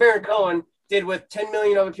 Yeah. Sacha Baron Cohen did what 10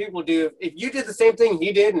 million other people do. If you did the same thing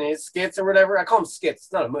he did in his skits or whatever, I call them skits.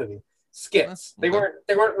 It's not a movie. Skits. They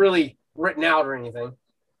weren't really written out or anything.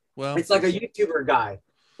 Well, it's like a YouTuber guy,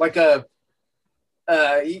 like you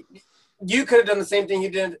could have done the same thing he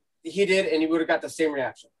did, and you would have got the same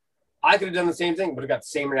reaction. I could have done the same thing, but have got the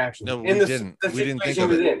same reaction. No, we didn't. We didn't think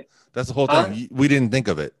of it. That's the whole thing. We didn't think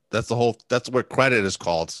of it. That's what credit is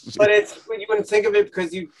called. But you wouldn't think of it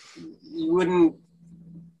because you wouldn't.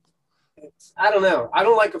 I don't know. I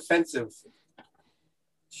don't like offensive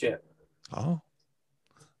shit. Oh,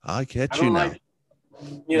 I get you now.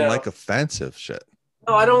 You don't like offensive shit.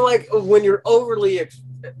 No, I don't like when you're overly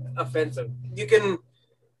offensive. You can.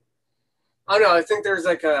 I don't know. I think there's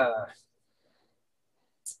like I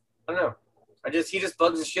don't know. He just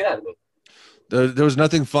bugs the shit out of me. There was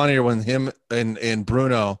nothing funnier when him and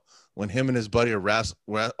Bruno, when him and his buddy are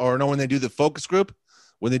when they do the focus group,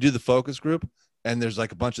 and there's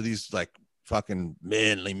like a bunch of these like fucking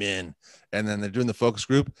manly men, and then they're doing the focus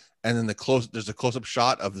group, and then there's a close-up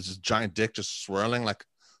shot of this giant dick just swirling like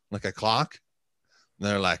a clock. And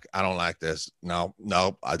they're like, I don't like this. No,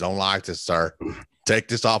 I don't like this, sir. Take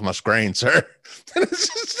this off my screen, sir. And it's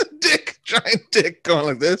just a giant dick going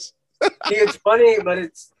like this. It's funny, but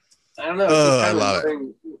I don't know. I love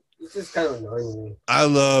it. It's just kind of annoying to me. I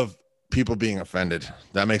love people being offended.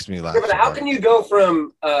 That makes me laugh. Yeah, but how can you go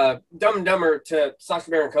from Dumb and Dumber to Sacha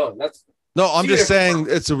Baron Cohen? I'm just saying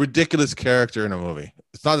it's a ridiculous character in a movie.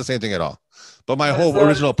 It's not the same thing at all. But my whole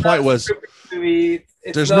original point was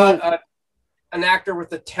there's not an actor with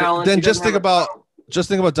the talent. Then just think about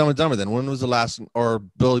Dumb and Dumber. Then when was the last, or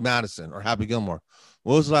Billy Madison or Happy Gilmore?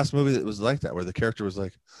 What was the last movie that was like that, where the character was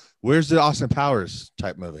like, "Where's the Austin Powers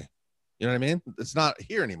type movie?" You know what I mean? It's not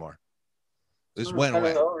here anymore. It just went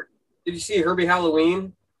away. Did you see Herbie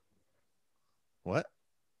Halloween? What?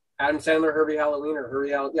 Adam Sandler, Herbie Halloween, or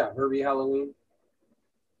Herbie Halloween.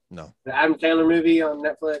 No. The Adam Sandler movie on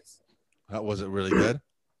Netflix. Was it really good?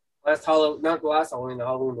 Not the last Halloween, the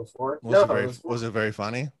Halloween before. Was it very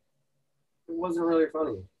funny? It wasn't really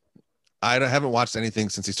funny. I haven't watched anything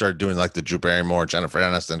since he started doing like the Drew Barrymore, Jennifer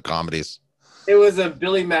Aniston comedies. It was a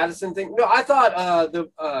Billy Madison thing. No, I thought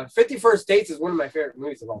the 51st Dates is one of my favorite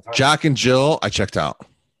movies of all time. Jack and Jill, I checked out.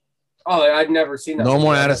 Oh, I'd never seen that. No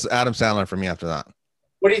more Adam Sandler for me after that.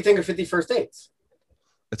 What do you think of 51st Dates?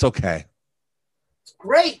 It's okay. It's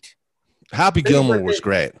great. Happy Gilmore was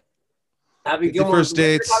great. Happy Gilmore. First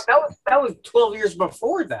Dates. That was 12 years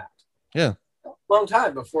before that. Yeah. Long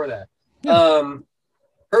time before that. Yeah.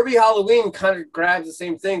 Herbie Halloween kind of grabs the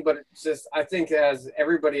same thing, but it's just, I think as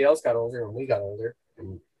everybody else got older and we got older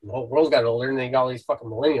and the whole world got older and they got all these fucking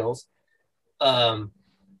millennials,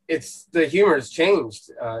 it's the humor has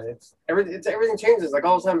changed. Everything changes like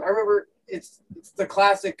all the time. I remember it's the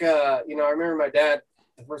classic, I remember my dad,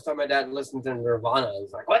 the first time my dad listened to Nirvana, he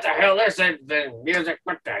was like, what the hell, this is the music,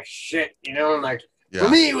 what the shit, and like, for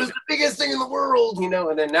me, it was the biggest thing in the world,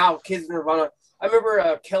 and then now kids Nirvana. I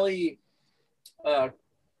remember Kelly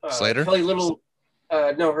Slater? Kelly Little,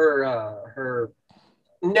 her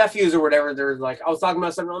nephews or whatever, they're like, I was talking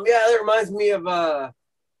about something, that reminds me of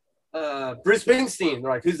Bruce Springsteen.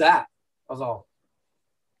 They're like, who's that? I was all,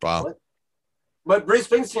 wow. What? But Bruce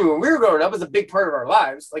Springsteen, when we were growing up, was a big part of our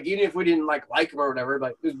lives. Like, even if we didn't like him or whatever,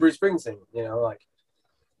 but it was Bruce Springsteen,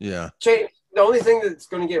 Yeah. The only thing that's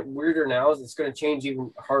going to get weirder now is it's going to change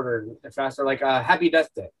even harder and faster. Like Happy Death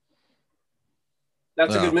Day.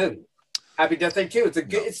 That's a good movie. Happy Death Day 2.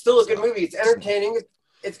 It's still a good movie. It's entertaining.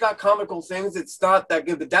 It's got comical things. It's not that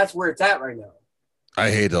good, but that's where it's at right now. I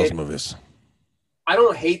hate those movies. I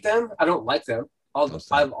don't hate them. I don't like them. I'll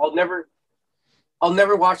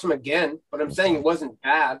never watch them again, but I'm saying it wasn't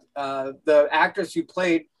bad. The actress who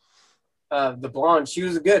played the blonde, she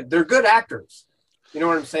was good. They're good actors. You know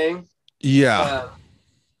what I'm saying? Yeah.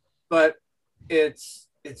 But it's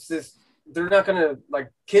just, they're not going to,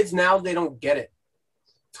 like, kids now, they don't get it.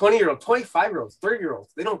 20-year-olds, 25-year-olds,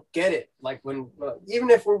 30-year-olds, they don't get it. Like, when, even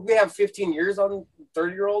if we have 15 years on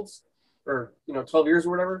 30-year-olds or, 12 years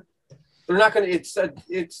or whatever, they're not going to,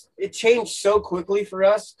 it changed so quickly for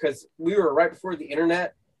us because we were right before the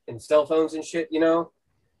internet and cell phones and shit,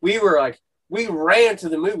 we were like, we ran to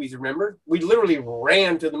the movies, remember? We literally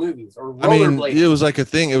ran to the movies or rollerblading. It was like a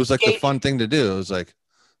thing. It was like the fun thing to do. It was like,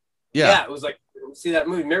 yeah, it was like, see that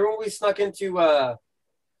movie. Remember when we snuck into the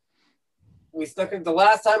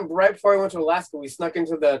last time right before I went to Alaska, we snuck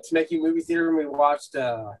into the Temecula movie theater and we watched,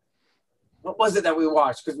 what was it that we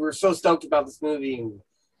watched? Because we were so stoked about this movie. And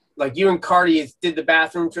like you and Cardi did the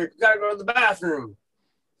bathroom trick. We got to go to the bathroom.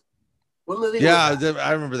 What movie was that?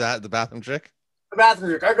 I remember that, the bathroom trick. The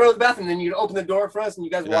bathroom trick. I go to the bathroom, then you'd open the door for us, and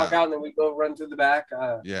you guys walk out, and then we go run to the back.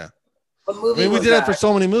 Yeah. What movie we did that for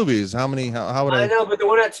so many movies. How many? How would I? I know, but the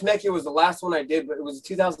one at Temecula was the last one I did, but it was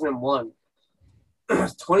 2001. It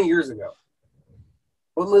was 20 years ago.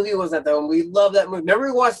 What movie was that, though? And we love that movie. Remember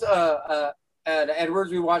we watched at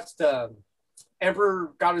Edwards, we watched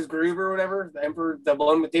Emperor Got His Groove or whatever? The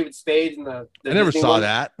one with David Spade and the I never Disney saw one.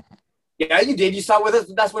 that. Yeah, you did. You saw it with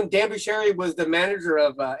us. That's when Dan Bucheri was the manager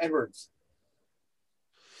of Edwards.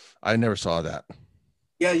 I never saw that.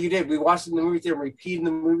 Yeah, you did. We watched it in the movie theater. We peed in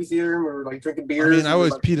the movie theater. And we were like drinking beers. I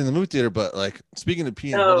always peed in the movie theater, but like speaking of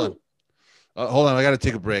peeing, hold on. I got to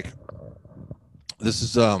take a break. This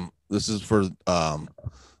is for a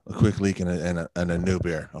quick leak and a new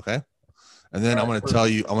beer, okay? And then I'm going to tell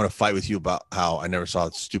you, I'm going to fight with you about how I never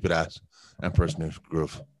saw stupid ass Emperor's New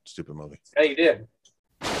Groove, stupid movie. Yeah, you did.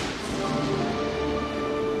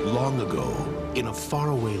 Long ago, in a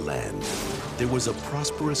faraway land, there was a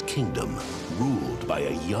prosperous kingdom ruled by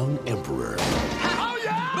a young emperor. Oh,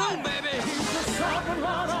 yeah! Boom, baby!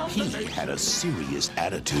 He had a serious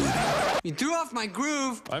attitude. You threw off my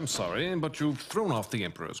groove. I'm sorry, but you've thrown off the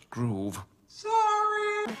Emperor's groove.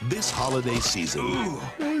 Sorry. This holiday season,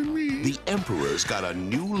 the emperor's got a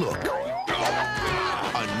new look,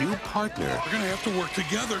 a new partner. We're gonna have to work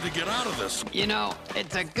together to get out of this. You know,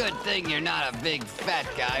 it's a good thing you're not a big fat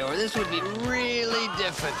guy, or this would be really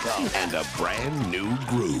difficult. And a brand new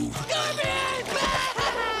groove.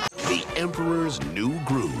 The Emperor's New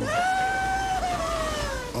Groove.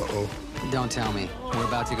 Uh-oh. Don't tell me. We're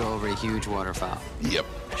about to go over a huge waterfall. Yep,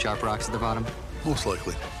 Sharp rocks at the bottom. most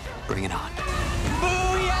likely. Bring it on.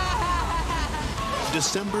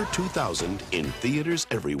 December 2000 in theaters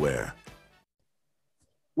everywhere.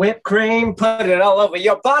 Whipped cream, put it all over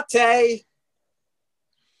your body.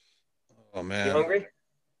 Oh man. You hungry?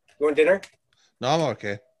 You want dinner? No, I'm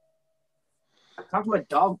okay. Talk to my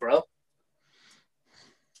dog, bro. Look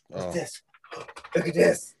Oh. at this. Look at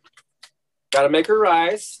this. Gotta make her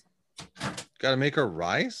rice. Gotta make her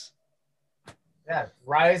rice? Yeah,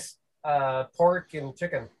 rice, pork, and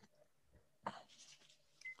chicken.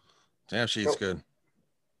 Damn, she eats good.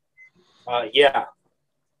 Yeah.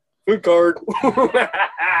 Food card.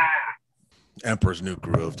 Emperor's New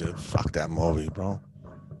Groove, dude. Fuck that movie, bro.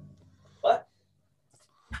 What?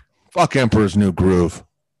 Fuck Emperor's New Groove.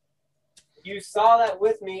 You saw that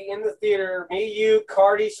with me in the theater. Me, you,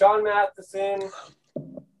 Cardi, Sean Matheson.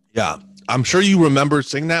 Yeah. I'm sure you remember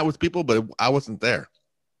seeing that with people, but I wasn't there.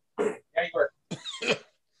 Yeah, you were. I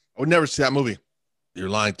would never see that movie. You're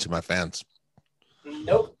lying to my fans.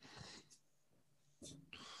 Nope.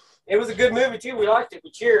 It was a good movie, too. We liked it.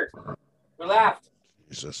 We cheered. We laughed.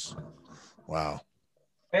 Jesus. Wow.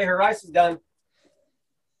 Hey, her rice is done.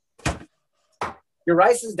 Your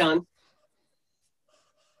rice is done.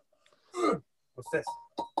 What's this?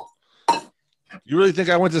 You really think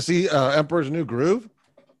I went to see Emperor's New Groove?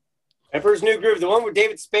 Emperor's New Groove, the one where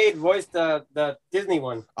David Spade voiced the Disney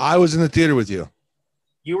one. I was in the theater with you.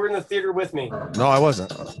 You were in the theater with me. No, I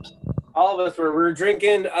wasn't. All of us were. We were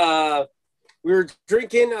drinking.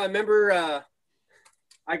 Remember,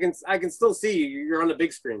 I can still see you. You're on the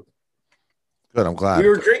big screen. Good, I'm glad. We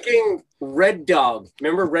were drinking Red Dog.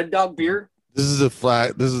 Remember Red Dog beer? This is a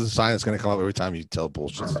flag. This is a sign that's going to come up every time you tell a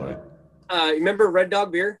bullshit story. Remember Red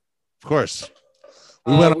Dog beer? Of course.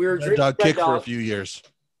 We went on we were a Red drinking Dog Red kick for a Dog. few years.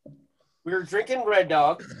 We were drinking Red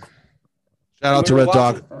Dog. Shout out to We were Red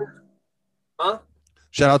Dog. watching- Huh?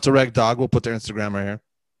 Shout out to Red Dog. We'll put their Instagram right here.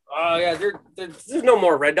 Oh, yeah. There's no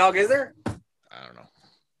more Red Dog, is there? I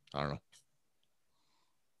don't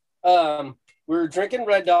know. We were drinking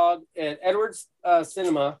Red Dog at Edwards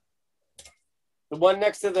Cinema, the one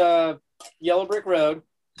next to the Yellow Brick Road.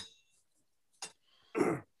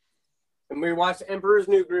 And we watched Emperor's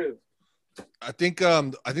New Groove. I think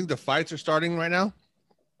the fights are starting right now.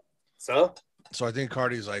 So? So I think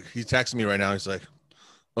Cardi's like, he's texting me right now. He's like,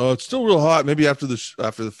 "Oh, it's still real hot. Maybe after the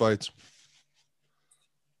fights."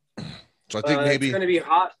 So I think maybe it's going to be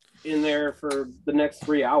hot in there for the next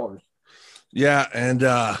 3 hours. yeah, and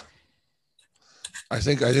I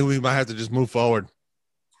think we might have to just move forward.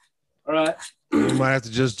 All right. We might have to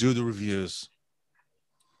just do the reviews.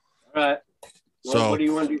 All right. Well, So what do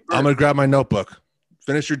you want to do first? I'm gonna grab my notebook.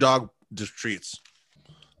 Finish your dog just treats.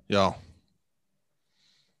 Yo,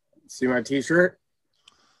 See my T-shirt?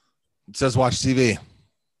 it says watch TV.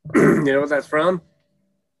 You know what that's from?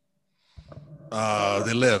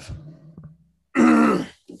 They live.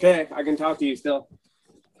 Okay, I can talk to you still.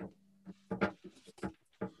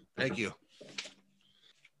 Thank you.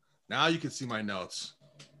 Now you can see my notes.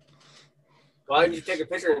 Why didn't you take a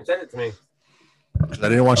picture and send it to me? 'Cause I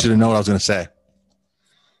didn't want you to know what I was gonna say.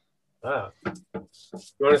 Oh.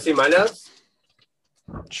 You want to see my notes?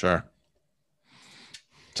 Sure.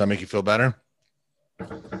 Does that make you feel better?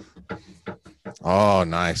 Oh,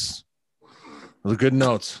 nice. Those are good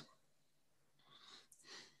notes.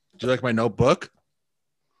 Do you like my notebook?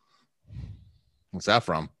 What's that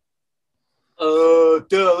from?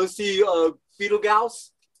 Let's see.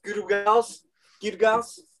 Beetlegaus?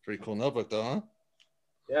 Beetlegaus? Pretty cool notebook, though, huh?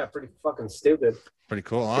 Yeah, pretty fucking stupid. Pretty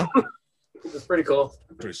cool, huh? It's pretty cool.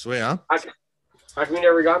 Pretty sweet, huh? How come you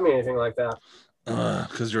never got me anything like that?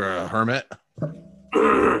 Because you're a hermit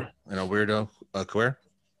and a weirdo, queer.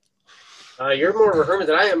 You're more of a hermit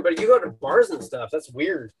than I am, but you go to bars and stuff. That's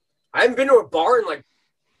weird. I haven't been to a bar in like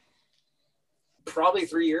probably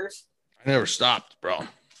 3 years. I never stopped, bro.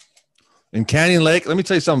 In Canyon Lake, let me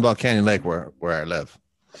tell you something about Canyon Lake where I live.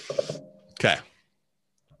 Okay.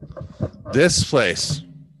 This place,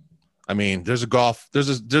 I mean, there's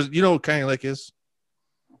you know what Canyon Lake is?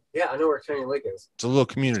 Yeah, I know where Canyon Lake is. It's a little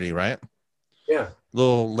community, right? Yeah.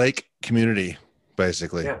 Little lake community,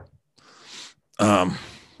 basically. Yeah.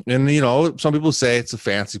 And some people say it's a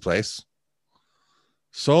fancy place.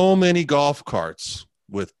 So many golf carts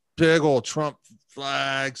with big old Trump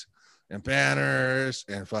flags and banners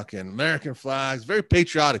and fucking American flags. Very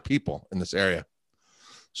patriotic people in this area.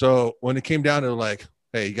 So when it came down to like,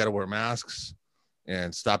 hey, you got to wear masks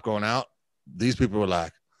and stop going out, these people were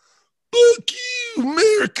like, fuck you,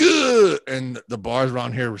 America. And the bars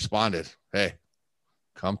around here responded, hey,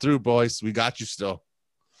 come through, boys. We got you still.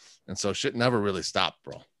 And so shit never really stopped,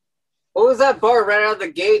 bro. What was that bar right out of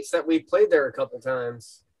the gates that we played there a couple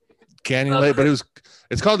times? Canyon Lake, but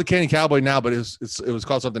it's called the Canyon Cowboy now, but it was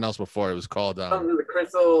called something else before. It was called the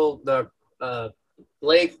Crystal, the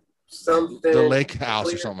Lake something. The Lake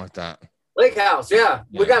House or something like that. Lake House, yeah.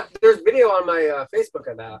 There's video on my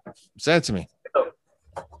Facebook of that. Send it to me.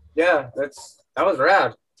 Yeah, that was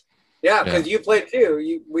rad. Yeah, because you played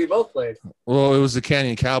too. We both played. Well, it was the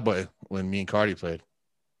Canyon Cowboy when me and Cardi played.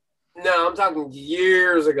 No, I'm talking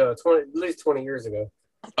years ago, at least 20 years ago.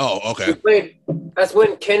 Oh, okay. We played. That's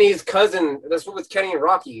when Kenny's cousin. That's what was Kenny and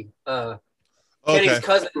Rocky. Kenny's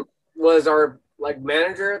cousin was our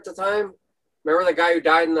manager at the time. Remember the guy who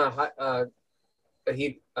died in the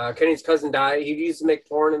Kenny's cousin died. He used to make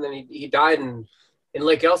porn, and then he died in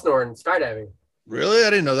Lake Elsinore in skydiving. Really? I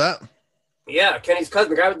didn't know that. Yeah, Kenny's cousin,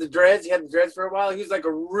 the guy with the dreads. He had the dreads for a while. He was like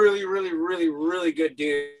a really, really, really, really good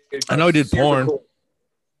dude. I know he did porn. Cool.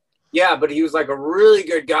 Yeah, but he was like a really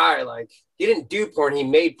good guy. Like he didn't do porn; he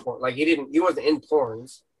made porn. Like he wasn't in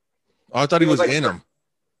porns. Oh, I thought he was in them.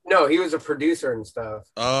 No, he was a producer and stuff.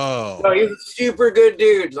 Oh. No, he was a super good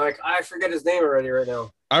dude. Like I forget his name already right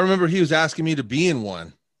now. I remember he was asking me to be in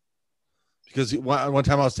one because one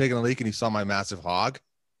time I was taking a leak and he saw my massive hog.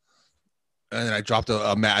 And then I dropped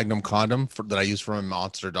a Magnum condom that I used from a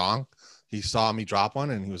Monster Dong. He saw me drop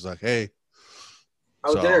one and he was like, hey. I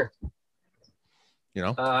was there.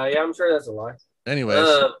 Yeah, I'm sure that's a lie. Anyways.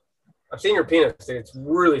 I've seen your penis, dude. It's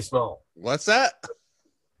really small. What's that?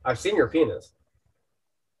 I've seen your penis.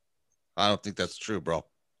 I don't think that's true, bro.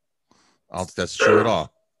 I don't think that's true at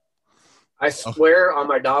all. I swear on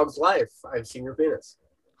my dog's life, I've seen your penis.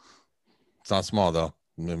 It's not small, though.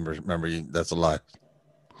 Remember that's a lie.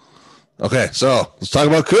 Okay, so let's talk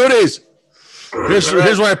about cooties. Here's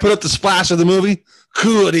where I put up the splash of the movie.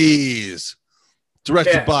 Cooties.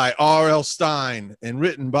 Directed by R.L. Stine and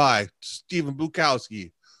written by Stephen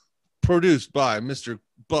Bukowski. Produced by Mr.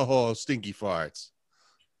 Butthole Stinky Farts.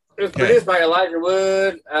 It was produced by Elijah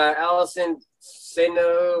Wood, Allison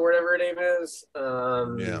Seno, whatever her name is.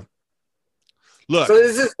 Yeah. Look. So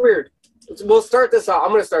this is weird. We'll start this off. I'm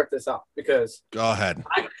going to start this off because go ahead.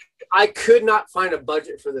 I could not find a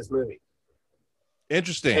budget for this movie.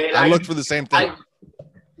 Interesting. And I looked for the same thing.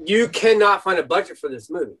 You cannot find a budget for this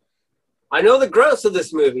movie. I know the gross of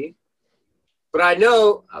this movie, but I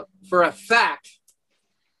know for a fact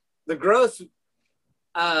the gross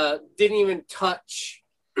didn't even touch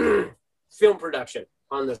film production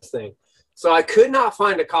on this thing. So I could not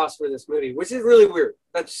find a cost for this movie, which is really weird.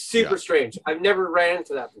 That's super strange. I've never ran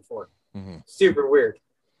into that before. Mm-hmm. Super weird.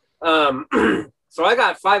 So I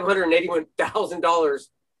got $581,000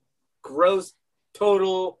 gross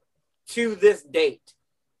total to this date.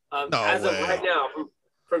 As of right now,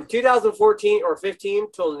 from 2014 or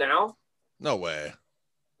 15 till now. No way.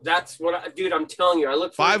 That's what dude, I'm telling you. I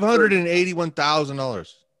look for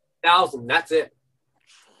 $581,000. That's it.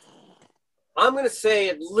 I'm gonna say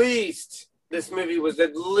at least this movie was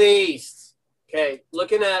at least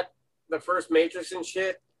looking at the first Matrix and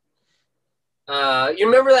shit. You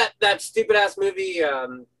remember that stupid ass movie,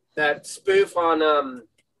 that spoof on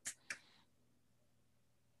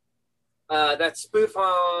Fast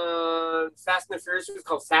and the Furious? It was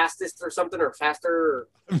called Fastest or something, or Faster.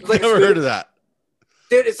 I've never heard of that.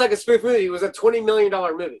 Dude, it's like a spoof movie. It was a $20 million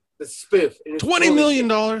movie. The spoof. $20 million?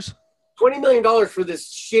 $20 million for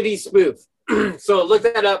this shitty spoof. So look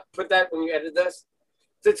that up. Put that when you edit this.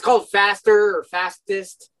 It's called Faster or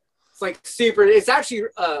Fastest. It's like super. It's actually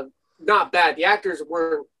not bad. The actors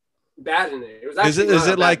weren't bad in it. It was actually is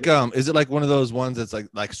it like one of those ones that's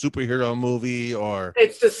like superhero movie, or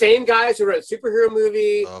it's the same guys who wrote superhero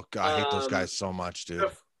movie? Oh god, I hate those guys so much,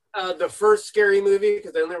 dude. The first Scary Movie,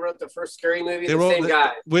 because they only wrote the first Scary Movie. They wrote same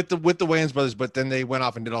guy with the Wayans brothers, but then they went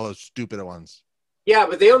off and did all those stupid ones. Yeah,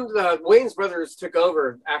 but the Wayans brothers took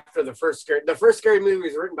over after the first Scary. The first Scary Movie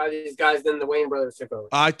was written by these guys. Then the Wayans brothers took over.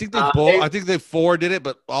 I think I think they four did it,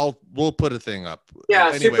 but we'll put a thing up.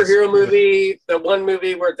 Yeah, anyways. Superhero movie. The one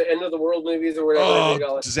movie where at the end of the world movies or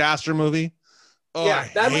whatever. Disaster movie. Oh, yeah,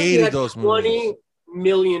 that I hated movie had those 20 movies.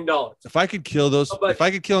 million. If I could kill those, But- if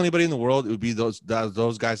I could kill anybody in the world, it would be those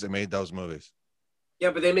guys that made those movies. Yeah,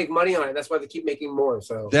 but they make money on it. That's why they keep making more.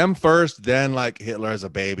 So Them first, then like Hitler as a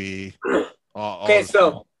baby. okay,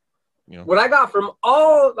 so you know, what I got from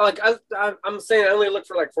all like I'm saying I only looked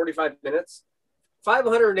for like 45 minutes.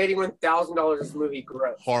 $581,000 this movie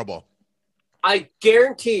gross. horrible. I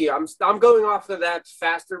guarantee I'm going off of that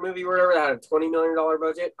Faster movie or whatever that had a $20 million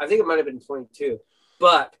budget. I think it might have been 22,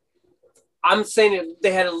 but I'm saying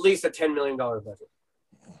they had at least a $10 million budget.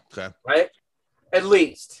 Okay. Right? At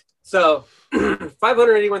least. So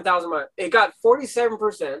 581,000. It got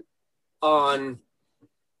 47% on,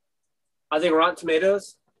 I think, Rotten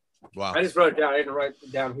Tomatoes. Wow. I just wrote it down. I didn't write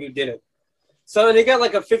down who did it. So and it got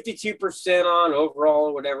like a 52% on overall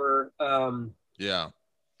or whatever. Yeah.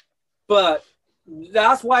 But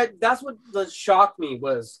that's what shocked me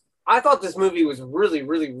was I thought this movie was really,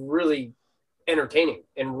 really, really entertaining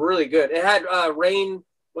and really good. It had Rainn,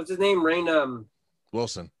 what's his name? Rainn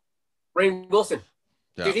Wilson.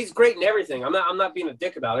 Yeah. Dude, he's great in everything. I'm not being a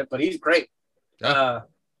dick about it, but he's great. Yeah.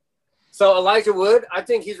 So Elijah Wood, I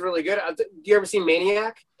think he's really good. Do you ever see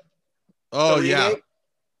Maniac? Oh yeah.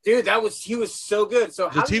 Dude, he was so good. So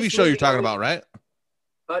The TV show you're talking about, right?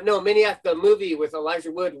 No, Maniac, the movie with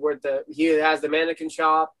Elijah Wood, where he has the mannequin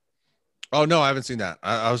shop. Oh no, I haven't seen that.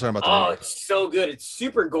 I was talking about the movie. It's so good. It's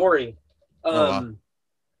super gory. Wow.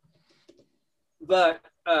 But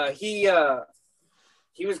he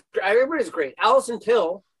was. Everybody's great. Allison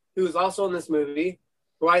Pill, who was also in this movie,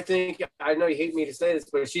 who I know you hate me to say this,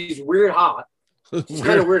 but she's weird hot. She's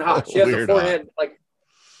kind of weird hot. She has a forehead like.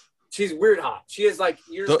 She's weird hot. She is like.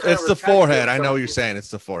 It's the forehead. I know what you're saying.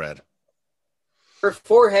 It's the forehead. Her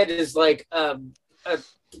forehead is like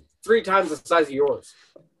 3 times the size of yours.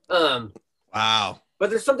 Wow. But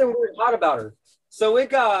there's something weird hot about her. So it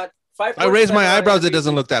got 5. I raised my eyebrows. It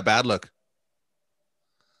doesn't look that bad. Look.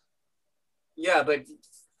 Yeah,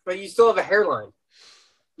 but you still have a hairline.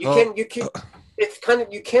 You can. It's kind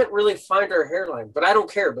of you can't really find her hairline, but I don't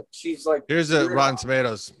care. But she's like. Here's the Rotten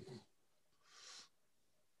Tomatoes.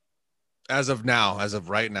 As of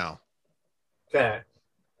right now. Okay.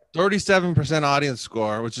 37% audience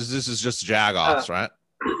score, this is just Jagoffs, right?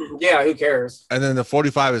 Yeah, who cares? And then the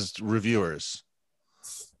 45 is reviewers.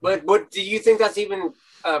 But what do you think that's even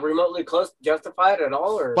remotely close to justified at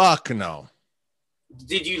all? Or fuck no.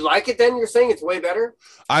 Did you like it then? You're saying it's way better?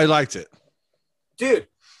 I liked it. Dude,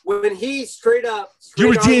 when he straight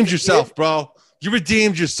you redeemed yourself, bro. You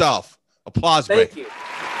redeemed yourself. Applause break. Thank you.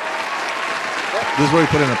 This is where you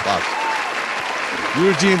put in applause. You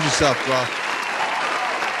redeemed yourself, bro.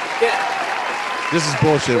 Yeah. This is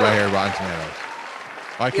bullshit right here, Rotten Tomatoes.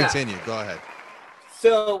 All right, continue. Go ahead.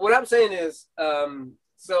 So what I'm saying is,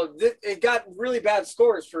 it got really bad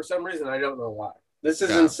scores for some reason. I don't know why. This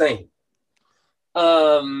is insane.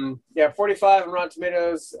 45 on Rotten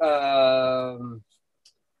Tomatoes.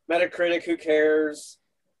 Metacritic, who cares?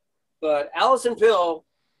 But Allison Pill,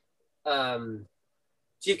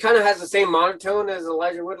 she kind of has the same monotone as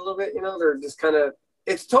Elijah Wood a little bit. You know, they're just kind of.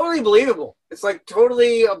 It's totally believable. It's like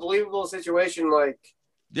totally a believable situation. Like,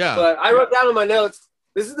 yeah. But I wrote down in my notes.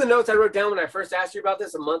 This is the notes I wrote down when I first asked you about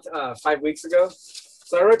this 5 weeks ago.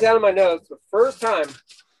 So I wrote down in my notes the first time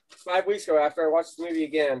 5 weeks ago after I watched this movie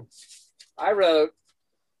again. I wrote.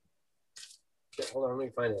 Hold on, let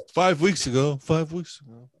me find it. 5 weeks ago. 5 weeks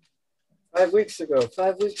ago. I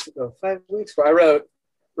wrote,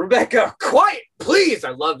 Rebecca, quiet, please. I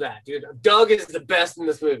love that, dude. Doug is the best in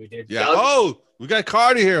this movie, dude. Yeah. Doug. Oh, we got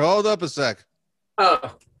Cardi here. Hold up a sec.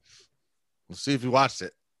 Oh. We'll see if you watched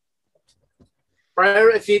it.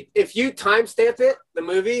 If you timestamp it, the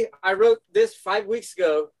movie, I wrote this 5 weeks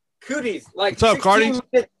ago. Cooties, like what's up, Cardi?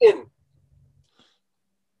 In.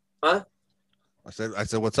 Huh? I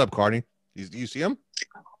said, what's up, Cardi? You see him?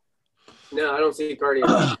 No, I don't see Cardi.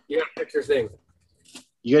 You got picture thing.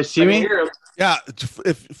 You guys see me? Yeah.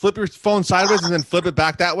 If flip your phone sideways and then flip it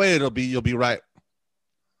back that way, you'll be right.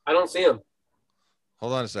 I don't see him.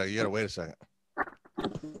 Hold on a second. You gotta wait a second.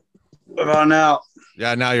 What about now?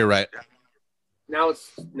 Yeah, now you're right. Now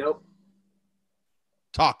it's nope.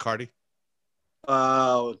 Talk, Cardi.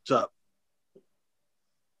 What's up?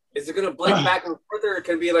 Is it gonna blink back and forth, or it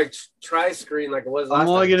can be like tri-screen like it was last time?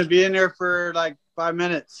 I'm only gonna be in there for like 5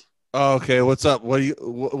 minutes. Oh, okay, what's up?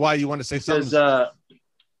 Why you want to say something? Because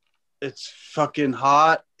it's fucking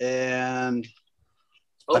hot and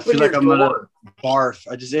I Open feel like your I'm gonna door.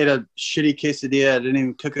 barf. I just ate a shitty quesadilla. I didn't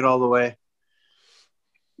even cook it all the way.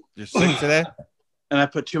 You're sick today? And I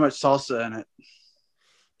put too much salsa in it.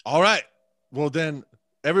 All right. Well then,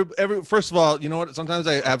 every first of all, you know what? Sometimes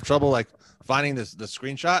I have trouble like finding the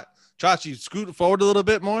screenshot. Chachi, scoot forward a little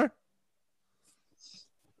bit more.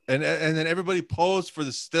 And then everybody pose for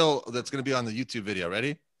the still that's going to be on the YouTube video.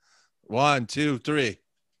 Ready? 1, 2, 3.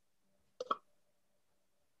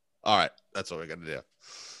 All right, that's what we're gonna do.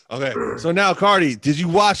 Okay, so now Cardi, did you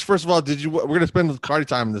watch? First of all, we're gonna spend Cardi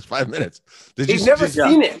time in this 5 minutes. He's never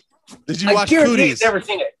seen it. Did you watch Cooties? Never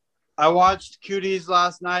seen it. I watched Cooties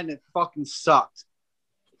last night and it fucking sucked.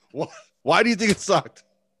 Why do you think it sucked?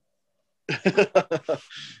 He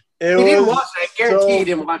didn't watch it. I guarantee he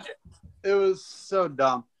didn't watch it. It was so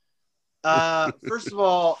dumb. First of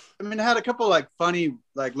all, I mean, it had a couple like funny,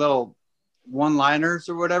 like little one-liners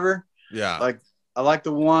or whatever. Yeah. Like I like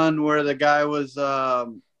the one where the guy was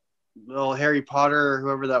little Harry Potter or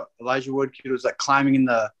whoever that Elijah Wood kid was like climbing in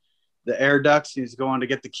the air ducts. He's going to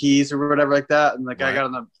get the keys or whatever like that, and the guy got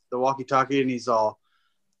on the walkie-talkie and he's all,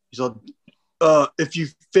 if you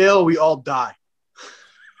fail, we all die.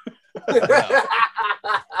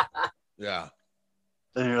 Yeah.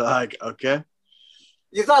 And you're like, okay.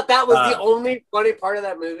 You thought that was the only funny part of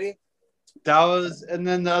that movie? That was, and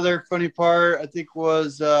then the other funny part I think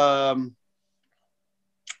was, yeah,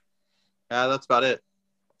 that's about it.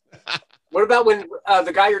 What about when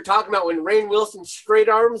the guy you're talking about, when Rainn Wilson straight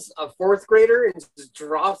arms a fourth grader and just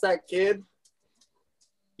drops that kid?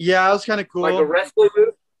 Yeah, it was kind of cool. Like a wrestling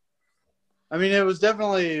move? I mean, it was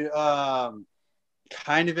definitely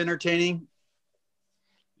kind of entertaining.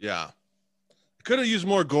 Yeah. Could have used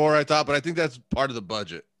more gore, I thought, but I think that's part of the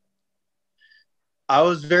budget. I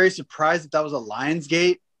was very surprised that was a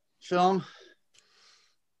Lionsgate film.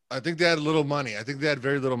 I think they had little money. I think they had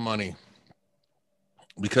very little money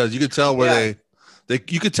because you could tell where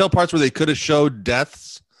you could tell parts where they could have showed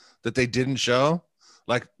deaths that they didn't show.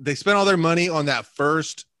 Like they spent all their money on that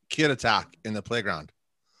first kid attack in the playground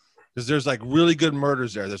because there's like really good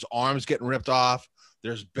murders there. There's arms getting ripped off.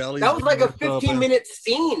 There's bellies. That was like a 15-minute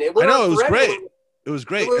scene. I know, it was great. It was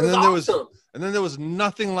great. And then there was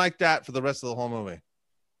nothing like that for the rest of the whole movie.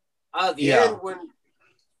 The end when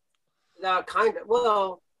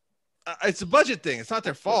it's a budget thing. It's not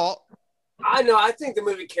their fault. I know. I think the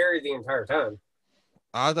movie carried the entire time.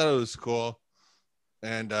 I thought it was cool.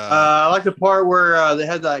 And I like the part where they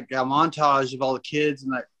had like a montage of all the kids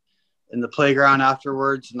in the playground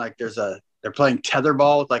afterwards, and like they're playing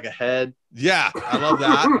tetherball with like a head. Yeah, I love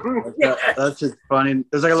that. That's just funny.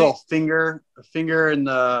 There's like a little finger in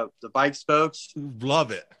the bike spokes.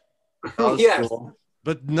 Love it. Yes. Cool.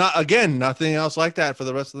 But nothing else like that for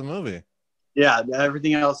the rest of the movie. Yeah,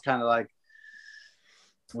 everything else kind of like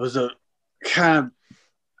was a kind of,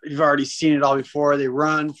 you've already seen it all before. They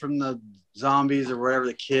run from the zombies or whatever,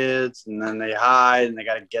 the kids, and then they hide and they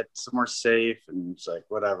got to get somewhere safe, and it's like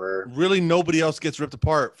whatever. Really, nobody else gets ripped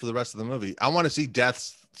apart for the rest of the movie. I want to see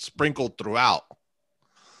deaths sprinkled throughout.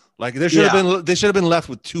 Like they should have been left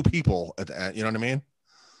with 2 people at the end, you know what I mean?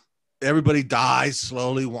 Everybody dies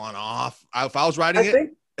slowly, one off. If I was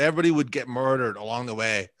writing everybody would get murdered along the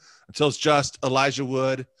way until it's just Elijah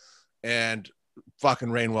Wood and fucking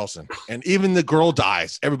Rainn Wilson. And even the girl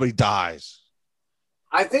dies. Everybody dies.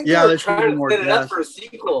 I think they were trying to set it up for a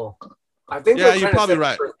sequel. I think you're probably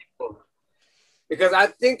right. Because I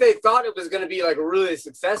think they thought it was going to be like really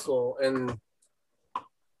successful, and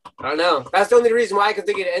I don't know. That's the only reason why I can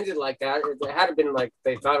think it ended like that. It had been like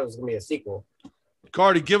they thought it was going to be a sequel.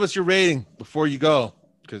 Cardi, give us your rating before you go,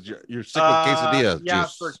 because you're sick with quesadilla. Yeah,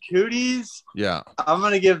 juice. for Cooties, yeah, I'm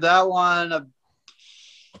gonna give that one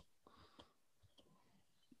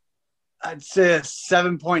I'd say a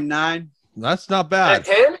 7.9. That's not bad.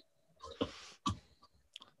 10?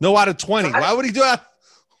 No, out of 20. Why would he do that?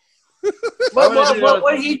 He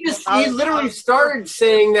literally started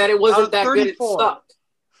saying that it wasn't that good. It sucked.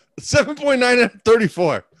 7.9 out of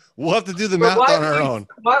 34. We'll have to do the math on our own.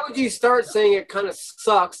 Why would you start saying it kind of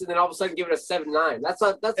sucks and then all of a sudden give it a 7.9?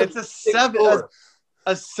 It's a 7.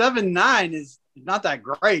 A 7.9 is not that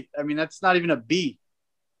great. I mean, that's not even a B.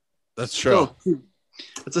 That's true.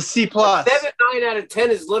 It's a C plus. 7.9 out of 10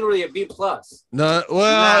 is literally a B plus. No,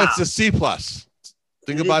 well, it's a C plus.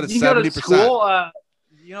 Think about it, 70%.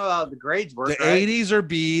 You know how the grades work. The 80s are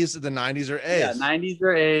B's, the 90s are A's. Yeah, 90s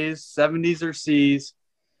are A's, 70s are C's.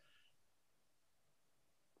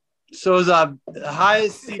 So it's the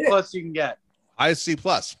highest C plus you can get. Highest C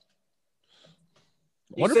plus.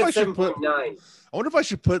 I wonder if I should put 9. I wonder if I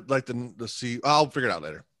should put like the C. I'll figure it out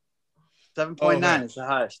later. 7.9 is the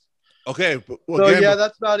highest. Okay. Well, so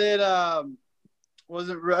that's about it. It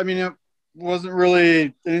wasn't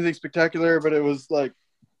really anything spectacular, but it was like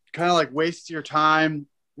kind of like waste your time,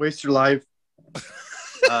 waste your life.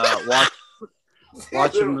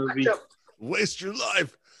 Watch a movie. Waste your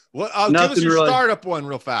life. Give us your startup one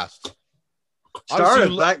real fast.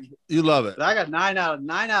 Startup, you love it. I got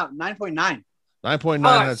 9.9. 9.9 Oh,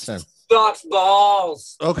 out of 10. sucks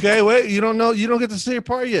balls. Okay, wait. You don't know. You don't get to say your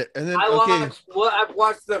part yet. And then I've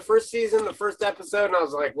watched the first season, the first episode, and I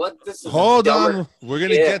was like, "What? This is hold dumber on. We're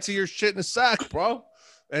gonna shit." get to your shit in a sec, bro.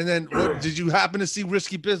 And then, what did you happen to see?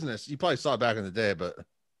 Risky Business. You probably saw it back in the day, but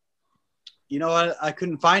You know what? I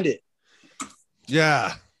couldn't find it.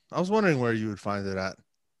 yeah, I was wondering where you would find it at.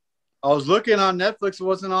 I was looking on Netflix. It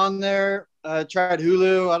wasn't on there. I tried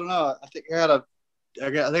Hulu. I don't know. I think I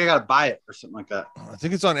gotta buy it or something like that. I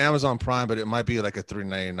think it's on Amazon Prime, but it might be like a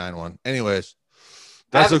 $3.99 one. Anyways, I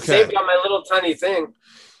that's have it okay. saved on my little tiny thing.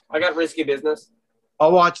 I got Risky Business.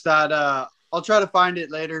 I'll watch that. I'll try to find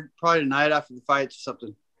it later, probably tonight after the fight or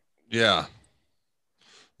something. Yeah.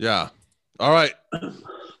 All right.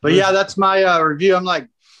 But yeah, that's my review.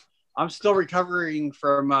 I'm still recovering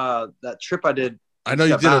from that trip I did. I know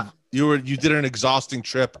you did an exhausting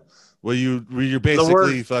trip where you're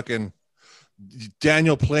basically fucking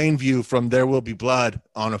Daniel Plainview from There Will Be Blood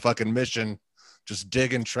on a fucking mission, just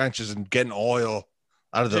digging trenches and getting oil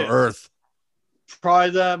out of the earth. Probably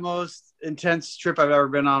the most intense trip I've ever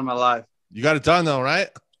been on in my life. You got it done though, right?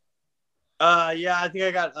 Yeah, I think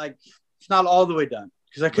I got it's not all the way done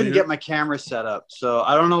because I couldn't get my camera set up. So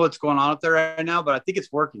I don't know what's going on up there right now, but I think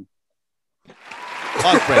it's working.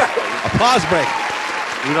 Applause break. Applause break.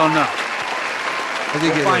 We don't know. I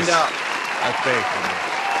think we'll find out. I think.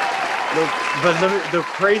 But the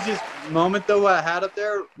craziest moment though I had up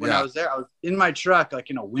there when I was there, I was in my truck, like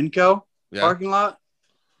in a Winco parking lot,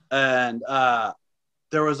 and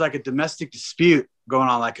there was like a domestic dispute going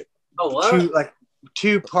on, like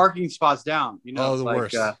two parking spots down. You know, the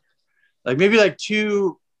worst. Like maybe like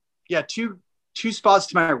two spots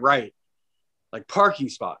to my right, like parking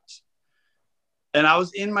spots. And I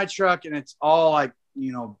was in my truck, and it's all like,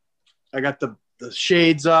 you know, I got the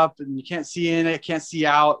shades up, and you can't see in it, can't see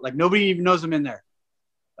out. Like nobody even knows I'm in there.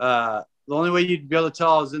 The only way you'd be able to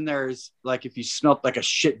tell I was in there is like if you smelled like a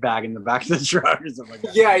shit bag in the back of the truck or something like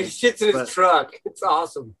that. Yeah, he shits in his truck. It's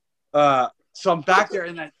awesome. So I'm back there,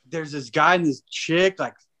 and there's this guy and this chick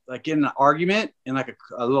like in an argument in like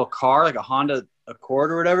a little car, like a Honda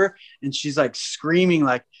Accord or whatever, and she's like screaming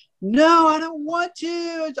like, "No, I don't want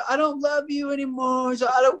to. I don't love you anymore. So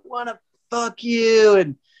I don't want to fuck you,"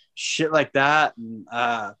 and shit like that.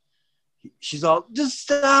 And she's all, "Just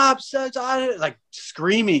stop," like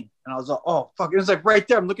screaming. And I was like, "Oh fuck!" It was like right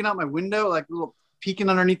there. I'm looking out my window, like a little peeking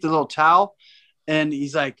underneath the little towel, and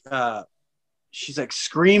he's like, she's like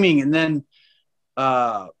screaming, and then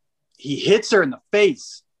he hits her in the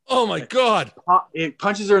face. Oh my god! It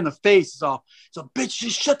punches her in the face. So bitch,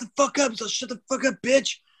 just shut the fuck up. So shut the fuck up,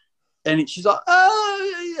 bitch. And she's all,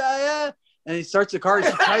 "Oh yeah." And he starts the car. And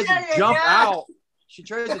she tries to jump out. She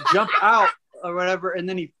tries to jump out or whatever, and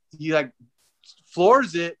then he like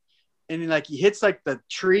floors it, and he hits like the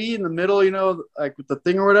tree in the middle, you know, like with the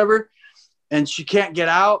thing or whatever, and she can't get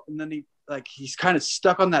out. And then he's kind of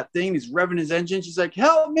stuck on that thing. He's revving his engine. She's like,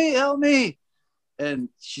 help me," and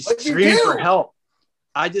she's screaming for help.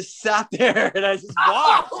 I just sat there and I just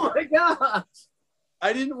watched. Oh my god!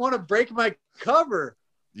 I didn't want to break my cover.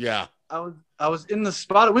 Yeah. I was in the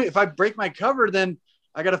spot. Wait, if I break my cover, then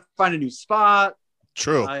I got to find a new spot.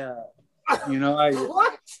 True.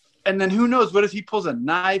 What? And then who knows? What if he pulls a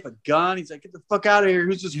knife, a gun? He's like, "Get the fuck out of here!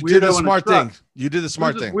 Who's this weirdo?" You did the smart thing. You did the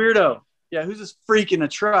smart thing. Weirdo. Yeah. Who's this freak in a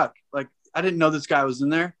truck? Like, I didn't know this guy was in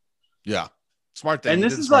there. Yeah. Smart thing. And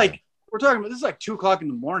this is like, we're talking about, this is like 2:00 in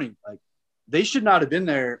the morning. Like, they should not have been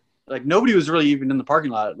there. Like, nobody was really even in the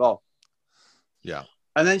parking lot at all. Yeah.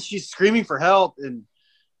 And then she's screaming for help, and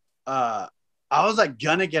I was like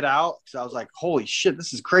gonna get out because I was like, "Holy shit,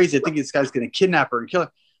 this is crazy! I think this guy's gonna kidnap her and kill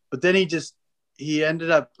her." But then he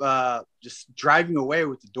ended up just driving away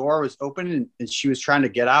with the door was open, and she was trying to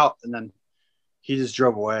get out, and then he just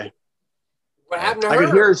drove away. What happened to her? I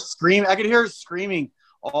could hear her scream. I could hear her screaming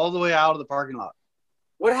all the way out of the parking lot.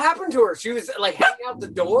 What happened to her? She was like hanging out the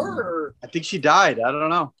door, or I think she died. I don't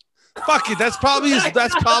know. Fuck it. That's probably his.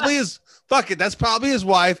 Fuck it. That's probably his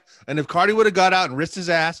wife. And if Cardi would have got out and risked his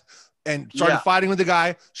ass and started fighting with the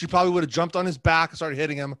guy, she probably would have jumped on his back and started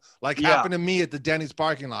hitting him, like happened to me at the Denny's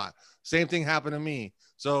parking lot. Same thing happened to me.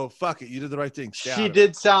 So fuck it. You did the right thing. She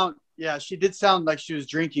did sound like she was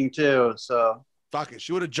drinking too. So fuck it.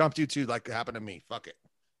 She would have jumped you too, like it happened to me. Fuck it.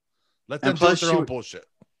 Let them do their own bullshit.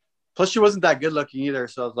 Plus, she wasn't that good looking either.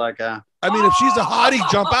 So I was like, I mean, if she's a hottie,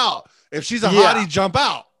 jump out. If she's a hottie, jump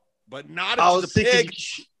out. But not if she's a pig.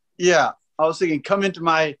 Yeah, I was thinking, come into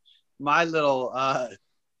my little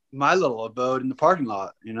abode in the parking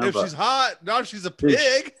lot. You know, if she's hot, not if she's a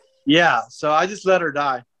pig. Yeah, so I just let her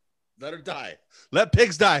die. Let her die. Let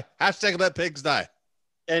pigs die. Hashtag let pigs die.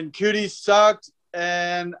 And Cootie sucked,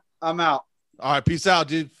 and I'm out. All right, peace out,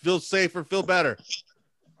 dude. Feel safer, feel better.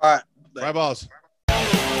 All right. Fry balls.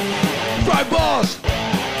 Fry balls.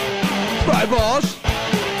 Fry balls.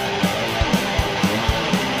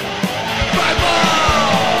 Fry balls.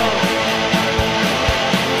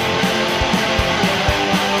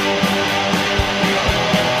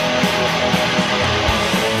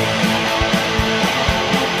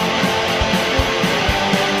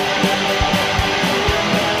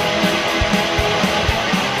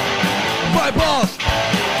 Fry balls.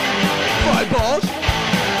 Fry balls.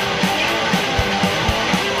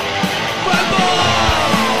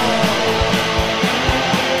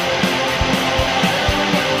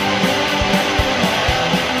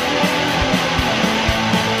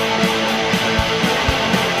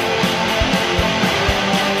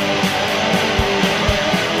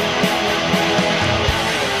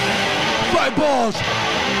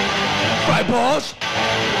 Fry balls. Fry balls.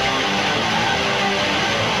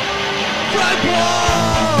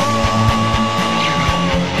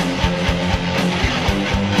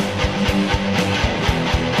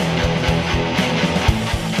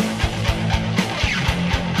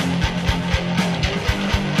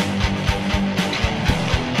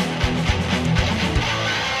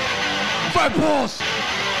 Fry balls.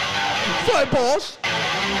 Fry balls.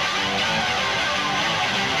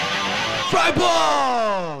 Fry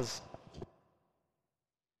balls.